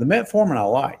about the metformin I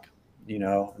like,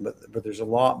 but there's a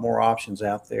lot more options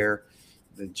out there.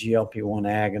 The GLP-1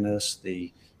 agonists,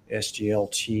 the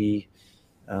SGLT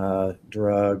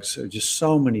drugs, there are just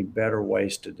so many better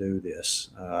ways to do this.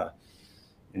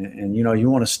 And you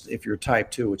want to, if you're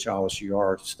type 2, which obviously you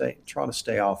are, try to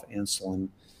stay off insulin.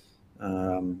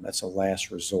 That's a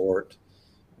last resort.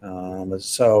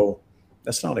 So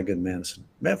that's not a good medicine.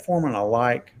 Metformin I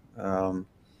like.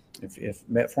 If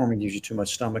metformin gives you too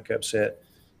much stomach upset,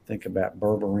 think about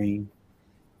berberine.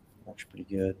 Works pretty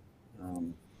good.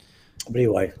 But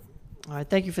anyway. All right,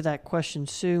 thank you for that question,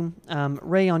 Sue.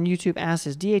 Ray on YouTube asks,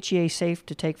 is DHEA safe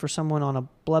to take for someone on a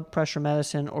blood pressure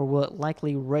medicine, or will it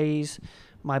likely raise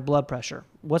my blood pressure?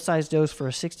 What size dose for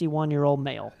a 61-year-old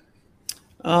male?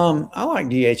 I like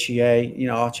DHEA.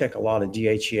 I'll check a lot of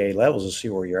DHEA levels to see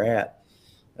where you're at.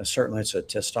 Certainly, it's a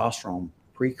testosterone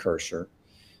precursor.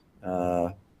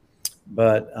 But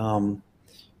I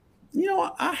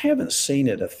haven't seen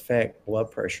it affect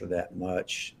blood pressure that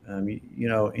much.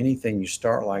 Anything you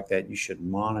start like that, you should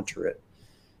monitor it.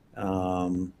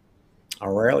 I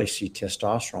rarely see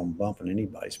testosterone bumping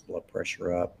anybody's blood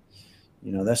pressure up.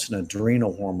 That's an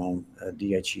adrenal hormone,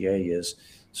 DHEA is.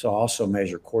 So I also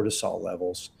measure cortisol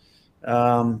levels.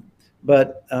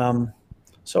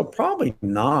 So probably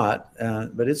not,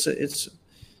 but it's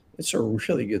a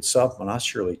really good supplement. I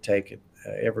surely take it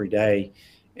every day.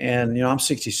 And, I'm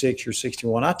 66, you're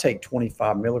 61. I take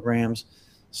 25 milligrams.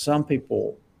 Some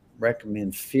people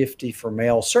recommend 50 for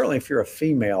males. Certainly if you're a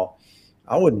female,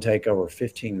 I wouldn't take over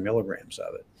 15 milligrams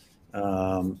of it.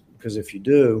 Because if you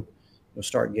do, you'll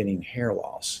start getting hair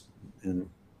loss. And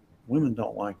women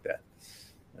don't like that.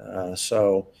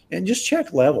 And just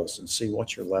check levels and see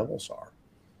what your levels are.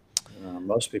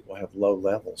 Most people have low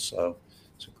levels. So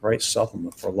it's a great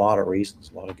supplement for a lot of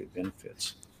reasons, a lot of good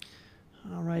benefits.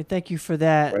 All right. Thank you for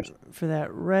that,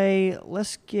 Ray.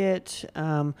 Let's get,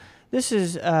 this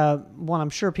is one I'm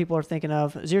sure people are thinking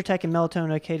of. Zyrtec and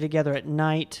melatonin okay together at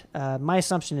night? My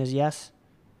assumption is yes.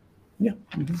 Yeah.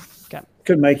 Mm-hmm. Okay.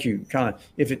 Could make you kind of,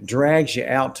 if it drags you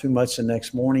out too much the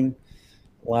next morning,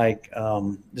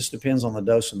 this depends on the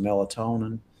dose of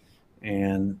melatonin.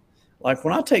 And like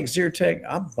when I take Zyrtec,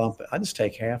 I bump it. I just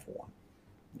take half of one.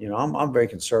 I'm very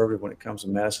conservative when it comes to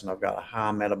medicine. I've got a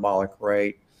high metabolic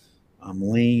rate. I'm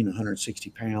lean, 160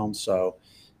 pounds. So,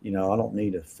 I don't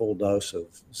need a full dose of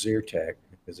Zyrtec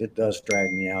because it does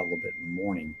drag me out a little bit in the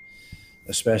morning,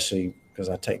 especially because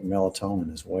I take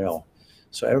melatonin as well.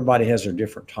 So everybody has their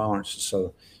different tolerances.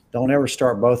 So don't ever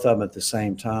start both of them at the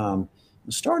same time.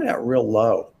 And start out real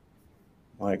low,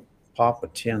 like pop a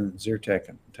 10 Zyrtec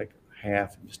and take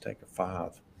half and just take a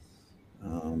 5.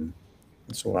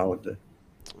 That's what I would do.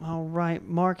 All right.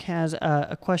 Mark has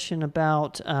a question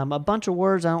about a bunch of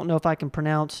words I don't know if I can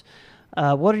pronounce.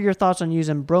 What are your thoughts on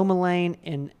using bromelain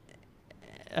and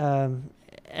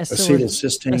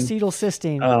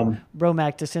acetylcysteine?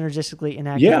 Bromac to synergistically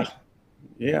inactivate?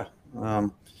 Yeah.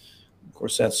 Of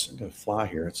course, that's going to fly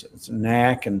here. It's a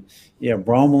NAC and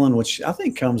bromelain, which I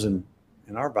think comes in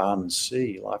our vitamin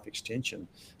C, life extension.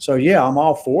 So I'm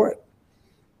all for it.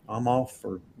 I'm all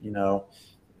for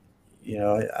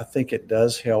I think it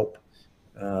does help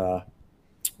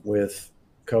with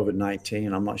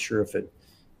COVID-19. I'm not sure if it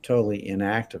totally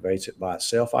inactivates it by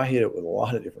itself. I hit it with a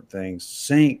lot of different things.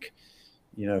 Zinc,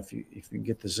 if you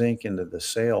get the zinc into the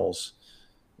cells,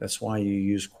 that's why you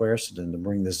use quercetin to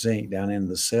bring the zinc down into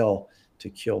the cell to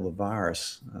kill the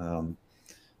virus.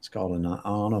 It's called an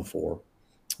ionophore.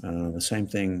 The same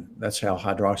thing, that's how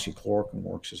hydroxychloroquine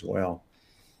works as well.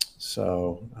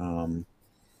 So,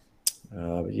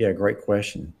 great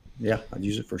question. Yeah, I'd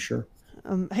use it for sure.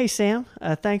 Hey, Sam,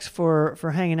 thanks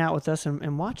for hanging out with us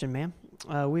and watching, man.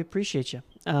 We appreciate you.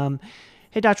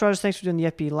 Hey, Dr. Rogers, thanks for doing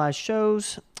the FB Live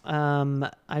shows.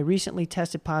 I recently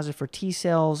tested positive for T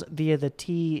cells via the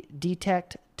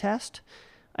T-Detect test.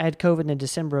 I had COVID in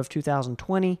December of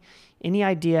 2020. Any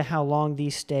idea how long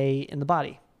these stay in the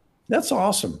body? That's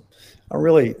awesome.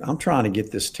 I'm trying to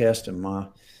get this test in my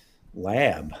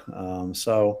lab.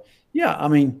 So yeah, I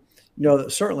mean,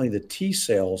 certainly the T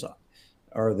cells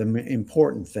are the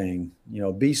important thing.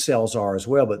 B cells are as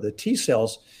well, but the T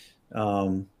cells,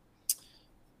 um,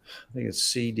 I think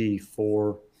it's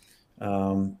CD4.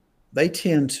 Um, they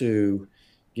tend to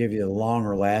give you a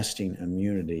longer lasting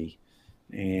immunity,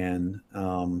 and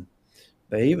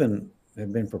they even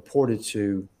have been purported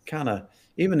to kind of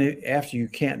even after you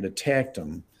can't detect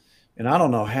them. And I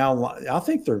don't know how long. I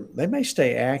think they may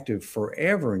stay active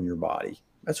forever in your body.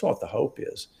 That's what the hope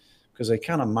is, because they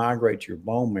kind of migrate to your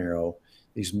bone marrow.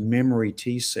 These memory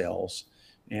T cells,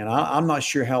 and I'm not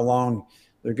sure how long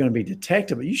they're going to be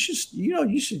detected. But you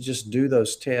should just do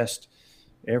those tests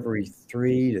every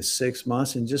 3 to 6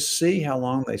 months and just see how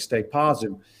long they stay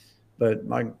positive. But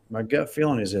my gut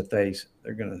feeling is that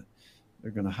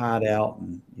they're gonna hide out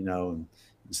and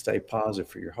stay positive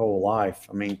for your whole life.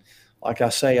 I mean, like I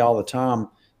say all the time,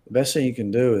 the best thing you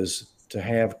can do is to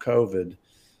have COVID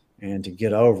and to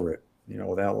get over it,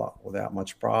 without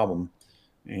much problem.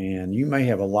 And you may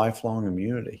have a lifelong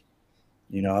immunity.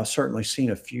 I've certainly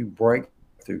seen a few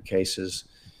breakthrough cases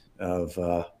of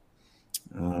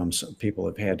some people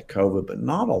have had COVID, but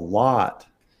not a lot.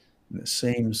 And it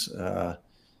seems to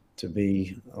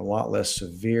be a lot less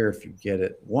severe if you get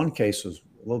it. One case was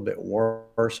a little bit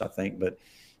worse, I think, but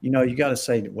you got to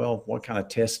say, well, what kind of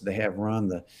tests did they have run?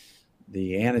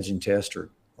 The antigen tests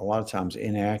are a lot of times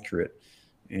inaccurate,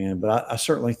 but I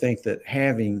certainly think that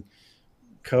having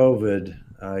COVID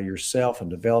yourself and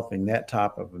developing that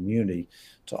type of immunity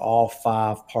to all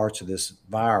 5 parts of this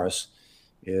virus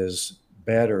is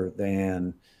better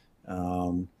than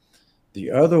um,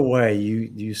 the other way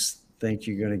you think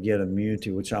you're going to get immunity,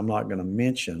 which I'm not going to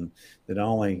mention, that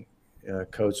only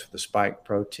codes for the spike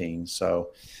protein.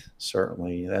 So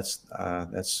certainly that's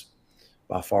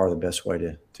by far the best way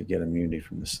to get immunity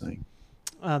from this thing.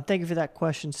 Thank you for that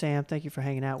question, Sam. Thank you for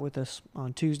hanging out with us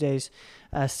on Tuesdays.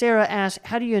 Sarah asks,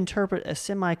 how do you interpret a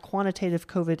semi-quantitative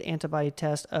COVID antibody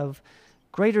test of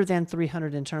greater than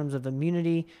 300 in terms of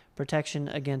immunity protection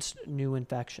against new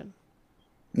infection?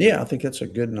 Yeah, I think that's a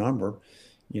good number.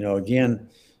 Again,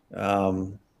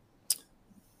 um,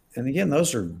 and again,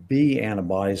 those are B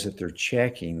antibodies that they're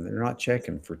checking. They're not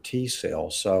checking for T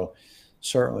cells. So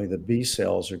certainly the B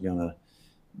cells are going to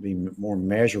be more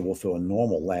measurable through a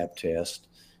normal lab test,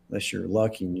 unless you're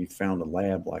lucky and you found a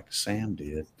lab like Sam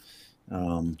did.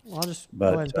 Well, I'll just go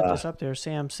But ahead and put this up there.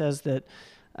 Sam says that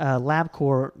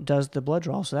LabCorp does the blood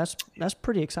draw, so that's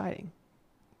pretty exciting.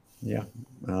 yeah,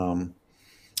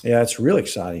 yeah, it's really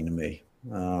exciting to me.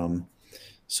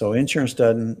 So insurance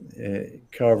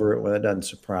doesn't cover it. Well, that doesn't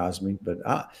surprise me. But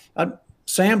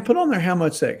Sam, put on there how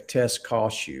much that test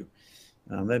costs you.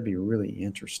 That'd be really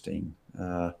interesting.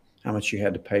 How much you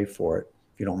had to pay for it,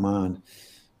 if you don't mind.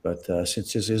 But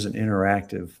since this isn't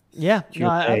interactive, Yeah, no,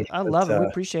 Q&A, I love it. We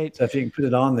appreciate. So if you can put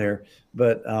it on there.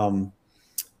 But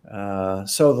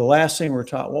so the last thing we're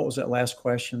talking, what was that last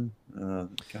question?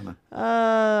 Kind of.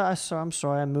 I'm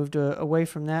sorry. I moved away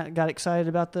from that. Got excited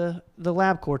about the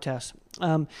LabCorp test.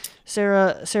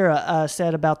 Sarah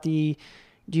said about do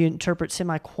you interpret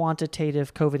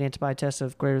semi-quantitative COVID antibody tests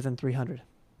of greater than 300?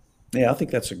 Yeah, I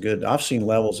think that's I've seen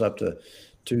levels up to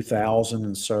 2,000,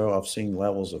 and so I've seen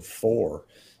levels of 4.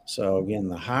 So again,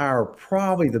 the higher,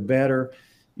 probably the better.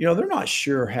 They're not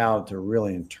sure how to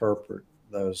really interpret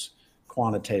those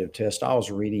quantitative tests. I was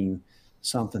reading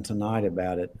something tonight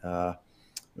about it.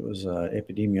 It was an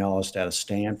epidemiologist out of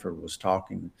Stanford was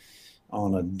talking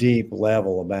on a deep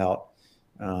level about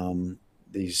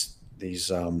these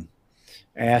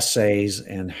assays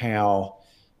and how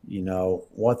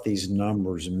what these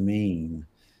numbers mean.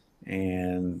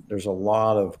 And there's a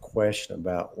lot of question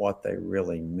about what they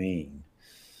really mean,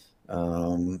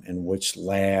 and which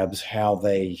labs, how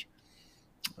they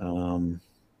go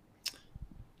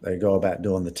about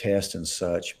doing the test and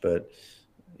such. But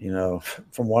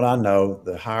from what I know,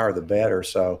 the higher the better.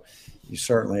 So you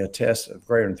certainly, a test of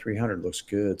greater than 300 looks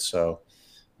good. So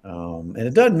and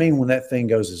it doesn't mean when that thing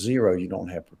goes to 0 you don't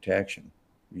have protection.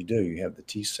 You do. You have the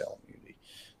T cell immunity.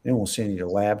 Then we'll send you to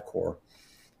LabCorp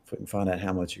if we can find out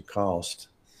how much it cost,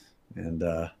 and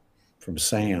from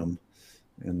Sam,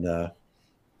 and we'll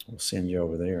send you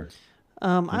over there.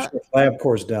 I'm sure if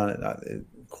LabCorp's done it,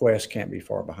 Quest can't be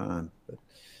far behind. But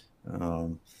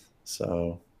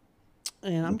so.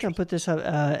 And I'm going to put this up.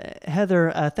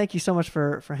 Heather, thank you so much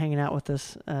for hanging out with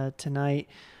us tonight.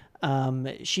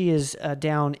 She is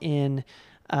down in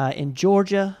in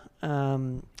Georgia,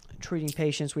 treating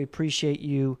patients. We appreciate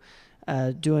you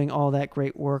doing all that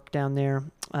great work down there.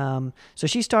 So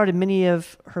she started many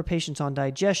of her patients on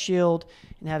DigestShield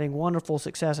and having wonderful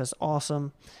success. That's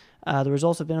awesome. The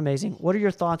results have been amazing. What are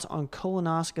your thoughts on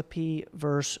colonoscopy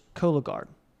versus Cologuard?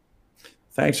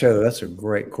 Thanks, Heather. That's a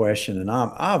great question. And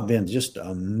I've been just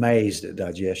amazed at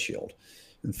DigestShield.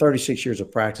 In 36 years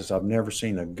of practice, I've never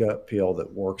seen a gut pill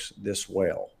that works this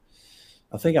well.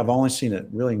 I think I've only seen it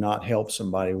really not help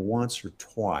somebody once or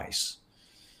twice.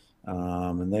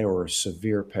 And they were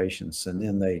severe patients, and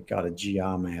then they got a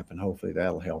GI map, and hopefully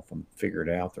that'll help them figure it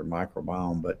out, their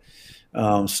microbiome. But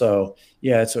so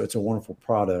yeah, it's a wonderful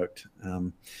product.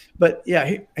 But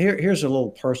yeah, here's a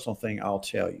little personal thing I'll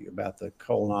tell you about the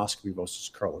colonoscopy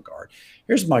versus Cologuard.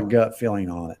 Here's my gut feeling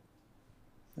on it.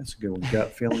 That's a good one,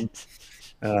 gut feeling.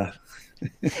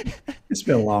 It's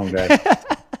been a long day,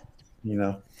 you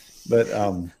know. But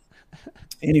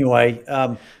anyway.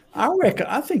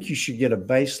 I think you should get a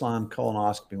baseline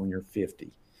colonoscopy when you're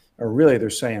 50, or really they're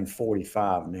saying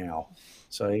 45 now,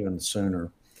 so even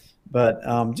sooner. But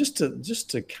just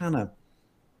to kind of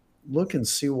look and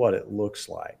see what it looks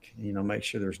like, make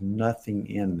sure there's nothing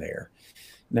in there.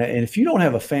 Now, and if you don't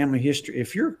have a family history,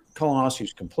 if your colonoscopy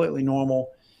is completely normal,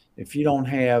 if you don't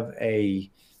have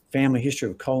a family history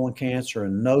of colon cancer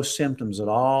and no symptoms at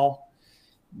all,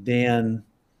 then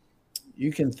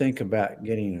you can think about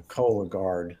getting a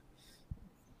Cologuard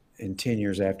in 10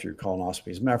 years after your colonoscopy.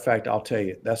 As a matter of fact, I'll tell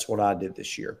you, that's what I did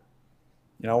this year.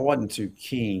 I wasn't too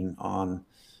keen on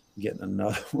getting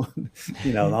another one,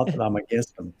 not that I'm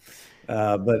against them.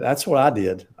 But that's what I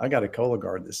did. I got a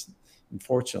Cologuard.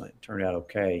 Unfortunately, it turned out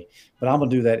okay. But I'm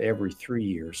going to do that every 3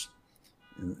 years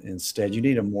instead. You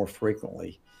need them more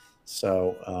frequently.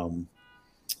 So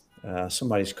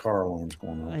somebody's car alarm's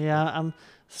going on. Yeah, I'm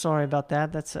sorry about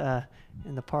that. That's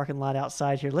in the parking lot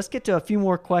outside here. Let's get to a few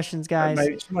more questions, guys.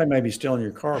 Somebody may be stealing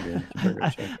your car, Ben.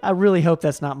 I really hope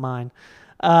that's not mine.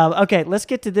 Okay, let's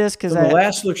get to this because the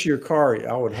last looks of your car,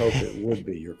 I would hope it would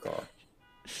be your car.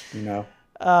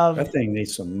 That thing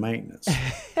needs some maintenance.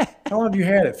 How long have you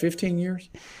had it? 15 years?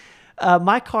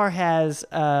 My car has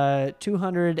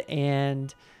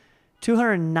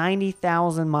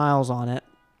 290,000 miles on it,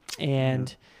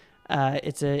 and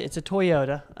it's a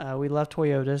Toyota. We love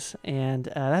Toyotas, and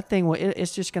that thing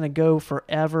it's just going to go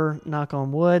forever. Knock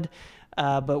on wood.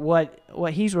 But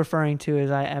what he's referring to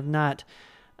is I have not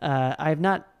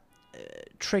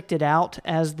tricked it out,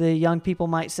 as the young people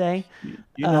might say. You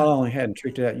not only hadn't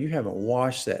tricked it out, you haven't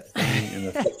washed that thing in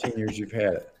the 15 years you've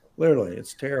had it. Literally,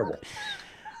 it's terrible.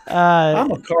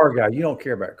 I'm a car guy. You don't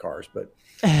care about cars, but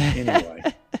anyway.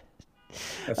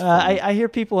 I hear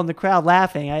people in the crowd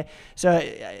laughing. I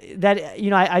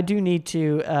do need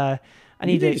to. I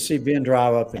need to see Ben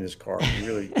drive up in his car.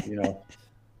 Really, it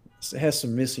has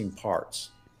some missing parts.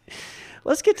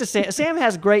 Let's get to Sam. Sam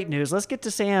has great news. Let's get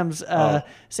to Sam's comment.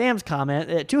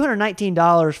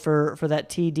 $219 for that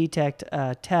T-Detect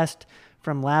test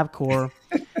from LabCorp.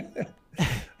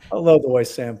 I love the way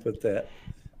Sam put that.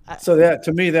 So that,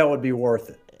 to me, that would be worth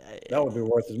it. That would be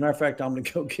worth it. As a matter of fact, I'm going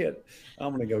to go get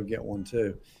one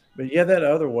too. But yeah, that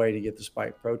other way to get the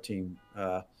spike protein,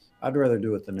 I'd rather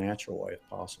do it the natural way if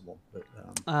possible. But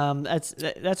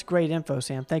that's great info,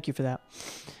 Sam. Thank you for that.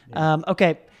 Yeah.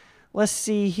 Okay, let's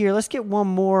see here. Let's get one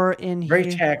more in here.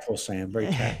 Very tactful, Sam. Very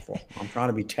tactful. I'm trying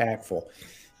to be tactful.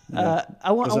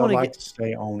 I want to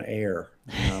stay on air.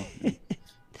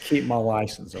 Keep my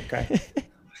license, okay?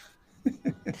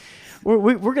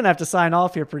 We're gonna have to sign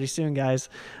off here pretty soon, guys.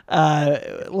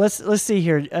 Let's see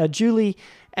here. Julie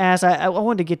asks, I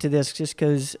wanted to get to this just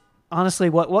because honestly,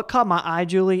 what caught my eye,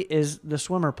 Julie, is the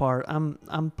swimmer part.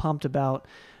 I'm pumped about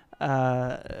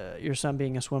your son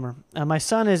being a swimmer. My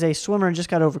son is a swimmer and just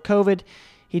got over COVID.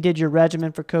 He did your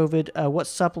regimen for COVID. What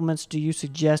supplements do you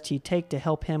suggest he take to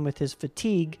help him with his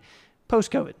fatigue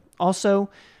post-COVID? Also,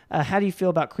 how do you feel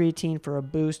about creatine for a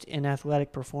boost in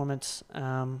athletic performance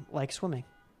like swimming?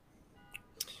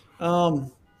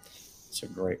 That's a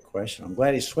great question. I'm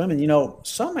glad he's swimming.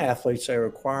 Some athletes are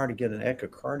required to get an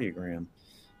echocardiogram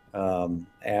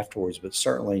afterwards, but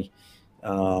certainly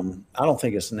I don't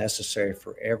think it's necessary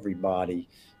for everybody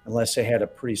unless they had a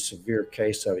pretty severe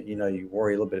case of it. You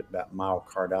worry a little bit about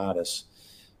myocarditis.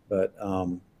 But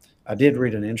I did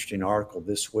read an interesting article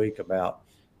this week about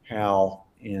how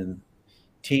in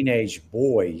teenage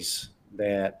boys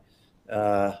that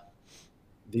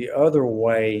the other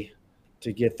way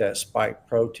to get that spike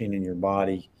protein in your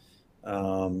body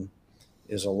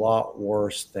is a lot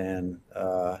worse than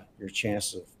your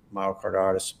chances of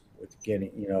myocarditis with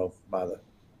getting, by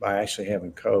actually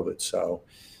having COVID. So,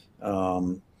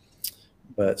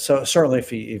 But so certainly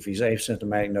if he's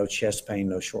asymptomatic, no chest pain,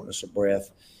 no shortness of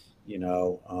breath, you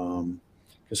know,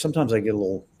 because sometimes I get a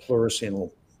little pleurisy and a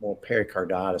little more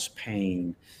pericarditis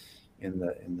pain in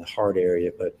the heart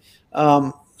area. But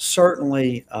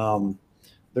certainly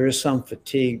there is some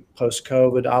fatigue post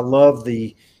COVID. I love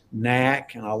the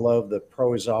NAC and I love the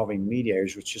pro-resolving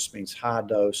mediators, which just means high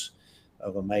dose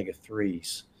of omega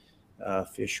 3s,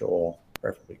 fish oil,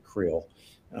 preferably krill.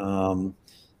 Um,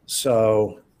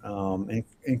 and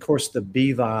of course, the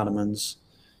B vitamins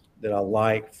that I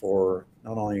like for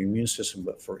not only your immune system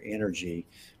but for energy.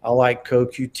 I like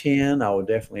CoQ10. I would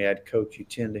definitely add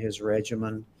CoQ10 to his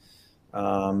regimen.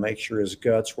 Make sure his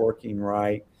gut's working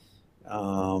right.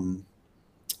 Um,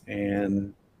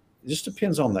 and it just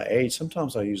depends on the age.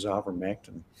 Sometimes I use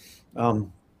ivermectin.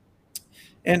 Um,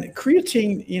 and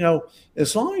creatine,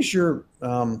 as long as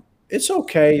it's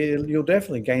okay. You'll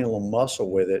definitely gain a little muscle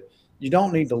with it. You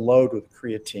don't need to load with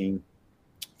creatine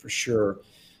for sure.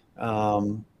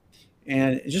 Um,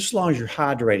 and just as long as you're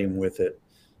hydrating with it.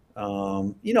 A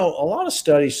lot of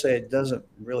studies say it doesn't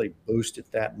really boost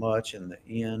it that much in the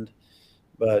end,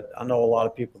 but I know a lot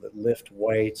of people that lift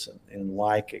weights and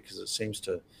like it because it seems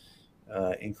to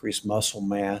increase muscle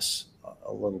mass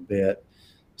a little bit.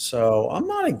 So I'm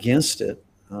not against it.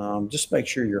 Just make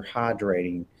sure you're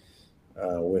hydrating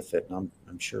with it. And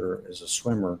I'm sure as a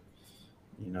swimmer,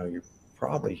 you're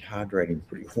probably hydrating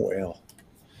pretty well.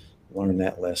 Learn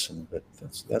that lesson, but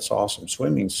that's awesome.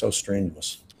 Swimming's so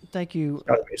strenuous. Thank you.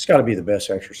 It's got to be the best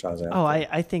exercise out Oh, there.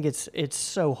 I think it's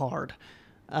so hard.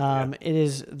 Yeah. It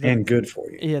is And good for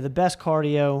you. the best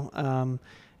cardio.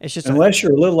 It's just Unless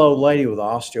you're a little old lady with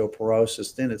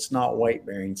osteoporosis, then it's not weight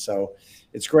bearing. So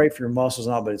it's great for your muscles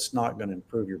and all, but it's not going to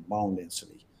improve your bone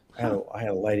density. I had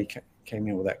a lady came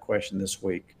in with that question this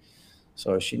week.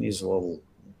 So she needs a little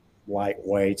light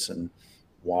weights and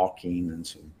walking and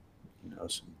some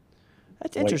that's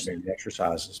weight interesting. bearing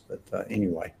exercises. But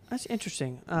anyway, That's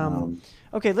interesting. um,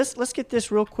 Okay, let's get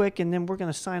this real quick, and then we're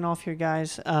gonna sign off here,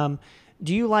 guys.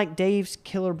 Do you like Dave's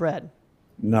Killer Bread?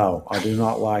 no, I do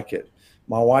not like it.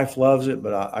 My wife loves it,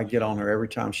 but I get on her every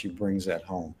time she brings that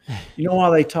home. You know why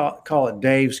they call it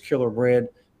Dave's Killer Bread?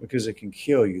 Because it can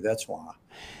kill you. That's why.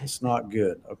 It's not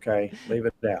good. Okay, leave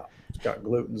it out. It's got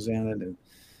glutens in it, and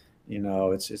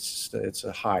it's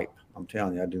a hype. I'm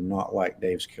telling you, I do not like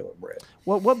Dave's Killer Bread.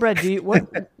 What bread do you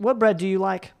what bread do you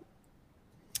like?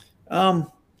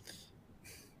 Um,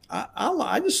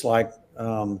 I just like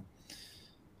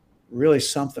really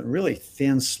something really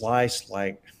thin sliced,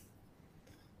 like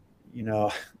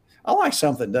I like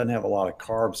something that doesn't have a lot of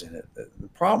carbs in it. The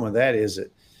problem with that is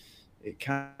it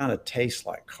kind of tastes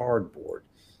like cardboard.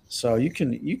 So you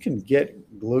can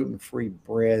get gluten free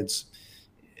breads.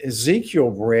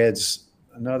 Ezekiel breads,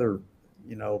 another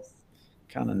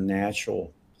kind of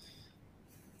natural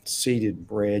seeded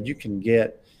bread. You can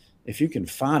get if you can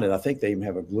find it. I think they even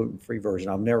have a gluten free version.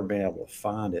 I've never been able to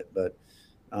find it, but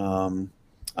um,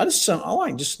 I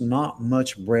like just not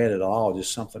much bread at all.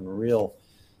 Just something real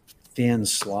thin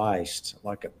sliced,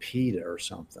 like a pita or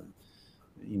something.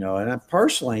 And I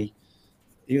personally,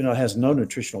 even though it has no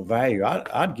nutritional value,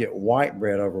 I'd get white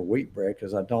bread over wheat bread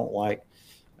because I don't like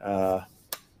uh,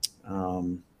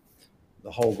 um,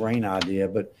 the whole grain idea.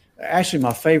 But actually,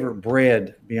 my favorite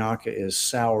bread, Bianca, is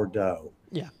sourdough.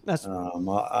 Yeah, that's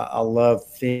I love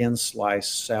thin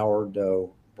sliced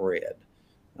sourdough bread.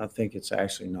 I think it's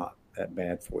actually not that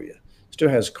bad for you. Still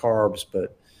has carbs,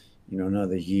 but none of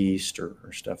the yeast or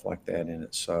stuff like that in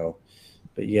it. So,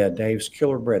 but yeah, Dave's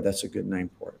Killer Bread, that's a good name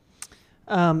for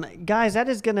it. Guys, that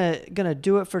is gonna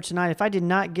do it for tonight. If I did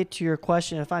not get to your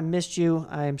question, if I missed you,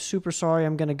 I am super sorry.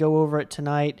 I'm gonna go over it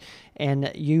tonight,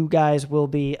 and you guys will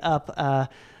be up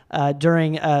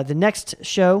during the next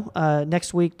show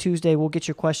next week, Tuesday. We'll get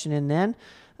your question in then.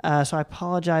 So I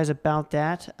apologize about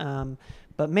that.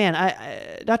 But man,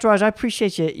 Dr. Raj, I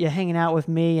appreciate you hanging out with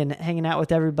me and hanging out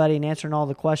with everybody and answering all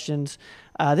the questions.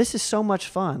 This is so much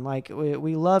fun. Like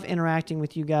we love interacting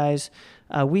with you guys.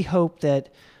 We hope that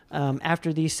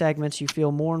after these segments, you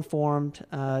feel more informed.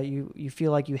 You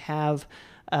feel like you have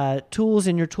tools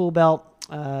in your tool belt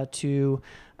to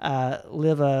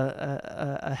live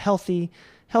a healthy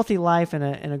life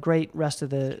and a great rest of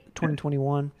the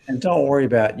 2021. And don't worry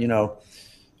about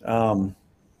um,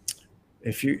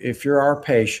 if you're our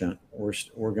patient,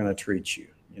 we're going to treat you.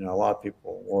 A lot of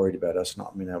people are worried about us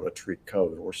not being able to treat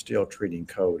COVID. We're still treating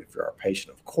COVID. If you're our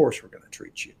patient, of course we're going to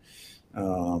treat you.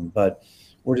 But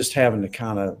we're just having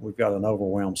to we've got an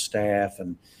overwhelmed staff,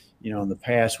 and in the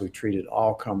past we've treated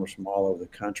all comers from all over the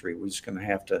country. We're just going to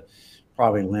have to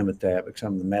probably limit that because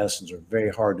some of the medicines are very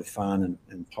hard to find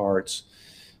in parts.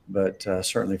 But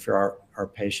certainly, if you're our our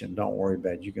patient, don't worry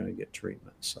about it, you're going to get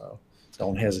treatment. So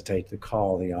don't hesitate to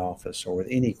call the office, or with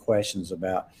any questions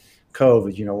about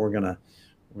COVID, we're going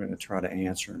to try to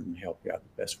answer and help you out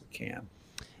the best we can.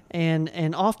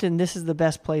 And often this is the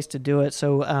best place to do it.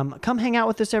 So come hang out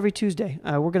with us every Tuesday.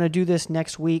 We're going to do this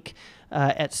next week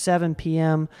at 7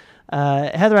 p.m.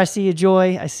 Heather, I see you.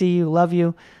 Joy, I see you. Love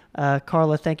you.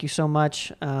 Carla, thank you so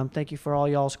much. Thank you for all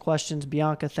y'all's questions.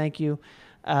 Bianca, thank you.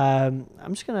 I'm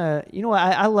just going to,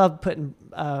 I love putting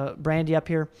Brandy up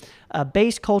here.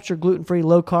 Base culture, gluten-free,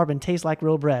 low carb, and tastes like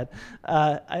real bread.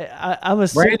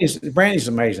 Brandy's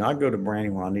amazing. I go to Brandy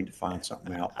when I need to find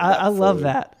something out. I love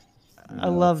that. I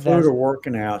love that. Food or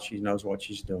working out, she knows what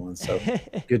she's doing. So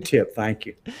good tip. Thank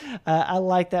you. I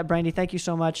like that, Brandy. Thank you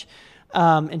so much.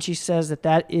 And she says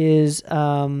that is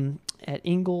at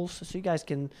Ingalls. So you guys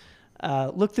can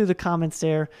look through the comments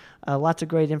there. Lots of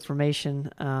great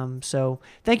information. So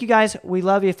thank you, guys. We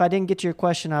love you. If I didn't get to your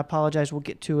question, I apologize. We'll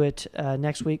get to it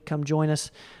next week. Come join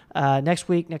us next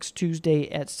week, next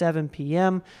Tuesday at 7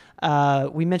 p.m.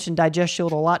 We mentioned Digest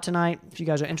Shield a lot tonight. If you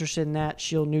guys are interested in that,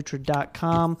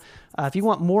 shieldnutra.com. If you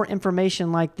want more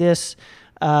information like this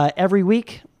every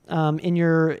week in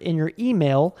your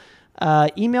email,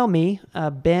 email me,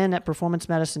 Ben at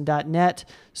performancemedicine.net,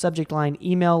 subject line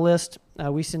email list.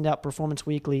 We send out Performance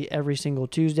Weekly every single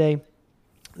Tuesday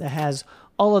that has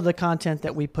all of the content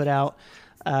that we put out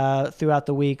throughout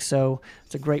the week. So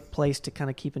it's a great place to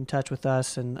kind of keep in touch with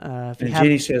us. And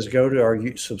Jeannie says,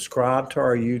 subscribe to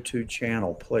our YouTube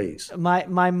channel, please.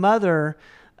 My mother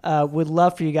would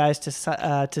love for you guys to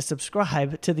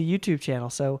subscribe to the YouTube channel.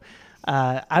 So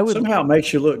I would somehow it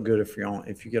makes you look good if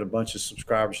you get a bunch of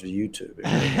subscribers to YouTube. It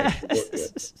really makes you look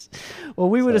good. Well,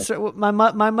 we would.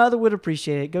 My mother would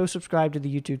appreciate it. Go subscribe to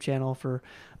the YouTube channel for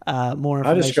more information.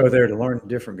 I just go there to learn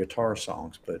different guitar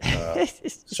songs, but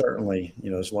certainly,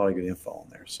 there's a lot of good info on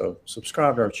there. So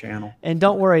subscribe to our channel. And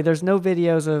don't worry, there's no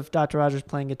videos of Dr. Rogers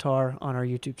playing guitar on our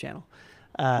YouTube channel.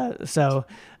 So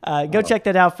go check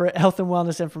that out for health and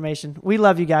wellness information. We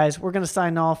love you guys. We're going to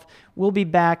sign off. We'll be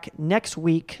back next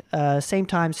week, same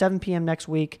time, 7 p.m. next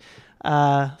week.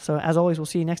 So as always, we'll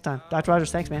see you next time. Dr.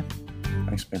 Rogers, thanks, man.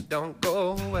 Thanks, Ben. Don't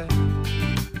go away.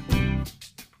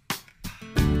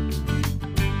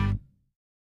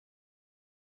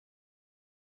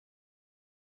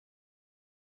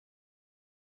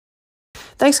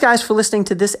 Thanks, guys, for listening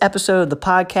to this episode of the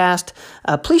podcast.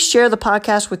 Please share the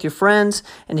podcast with your friends.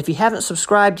 And if you haven't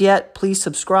subscribed yet, please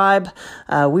subscribe.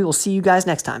 We will see you guys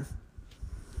next time.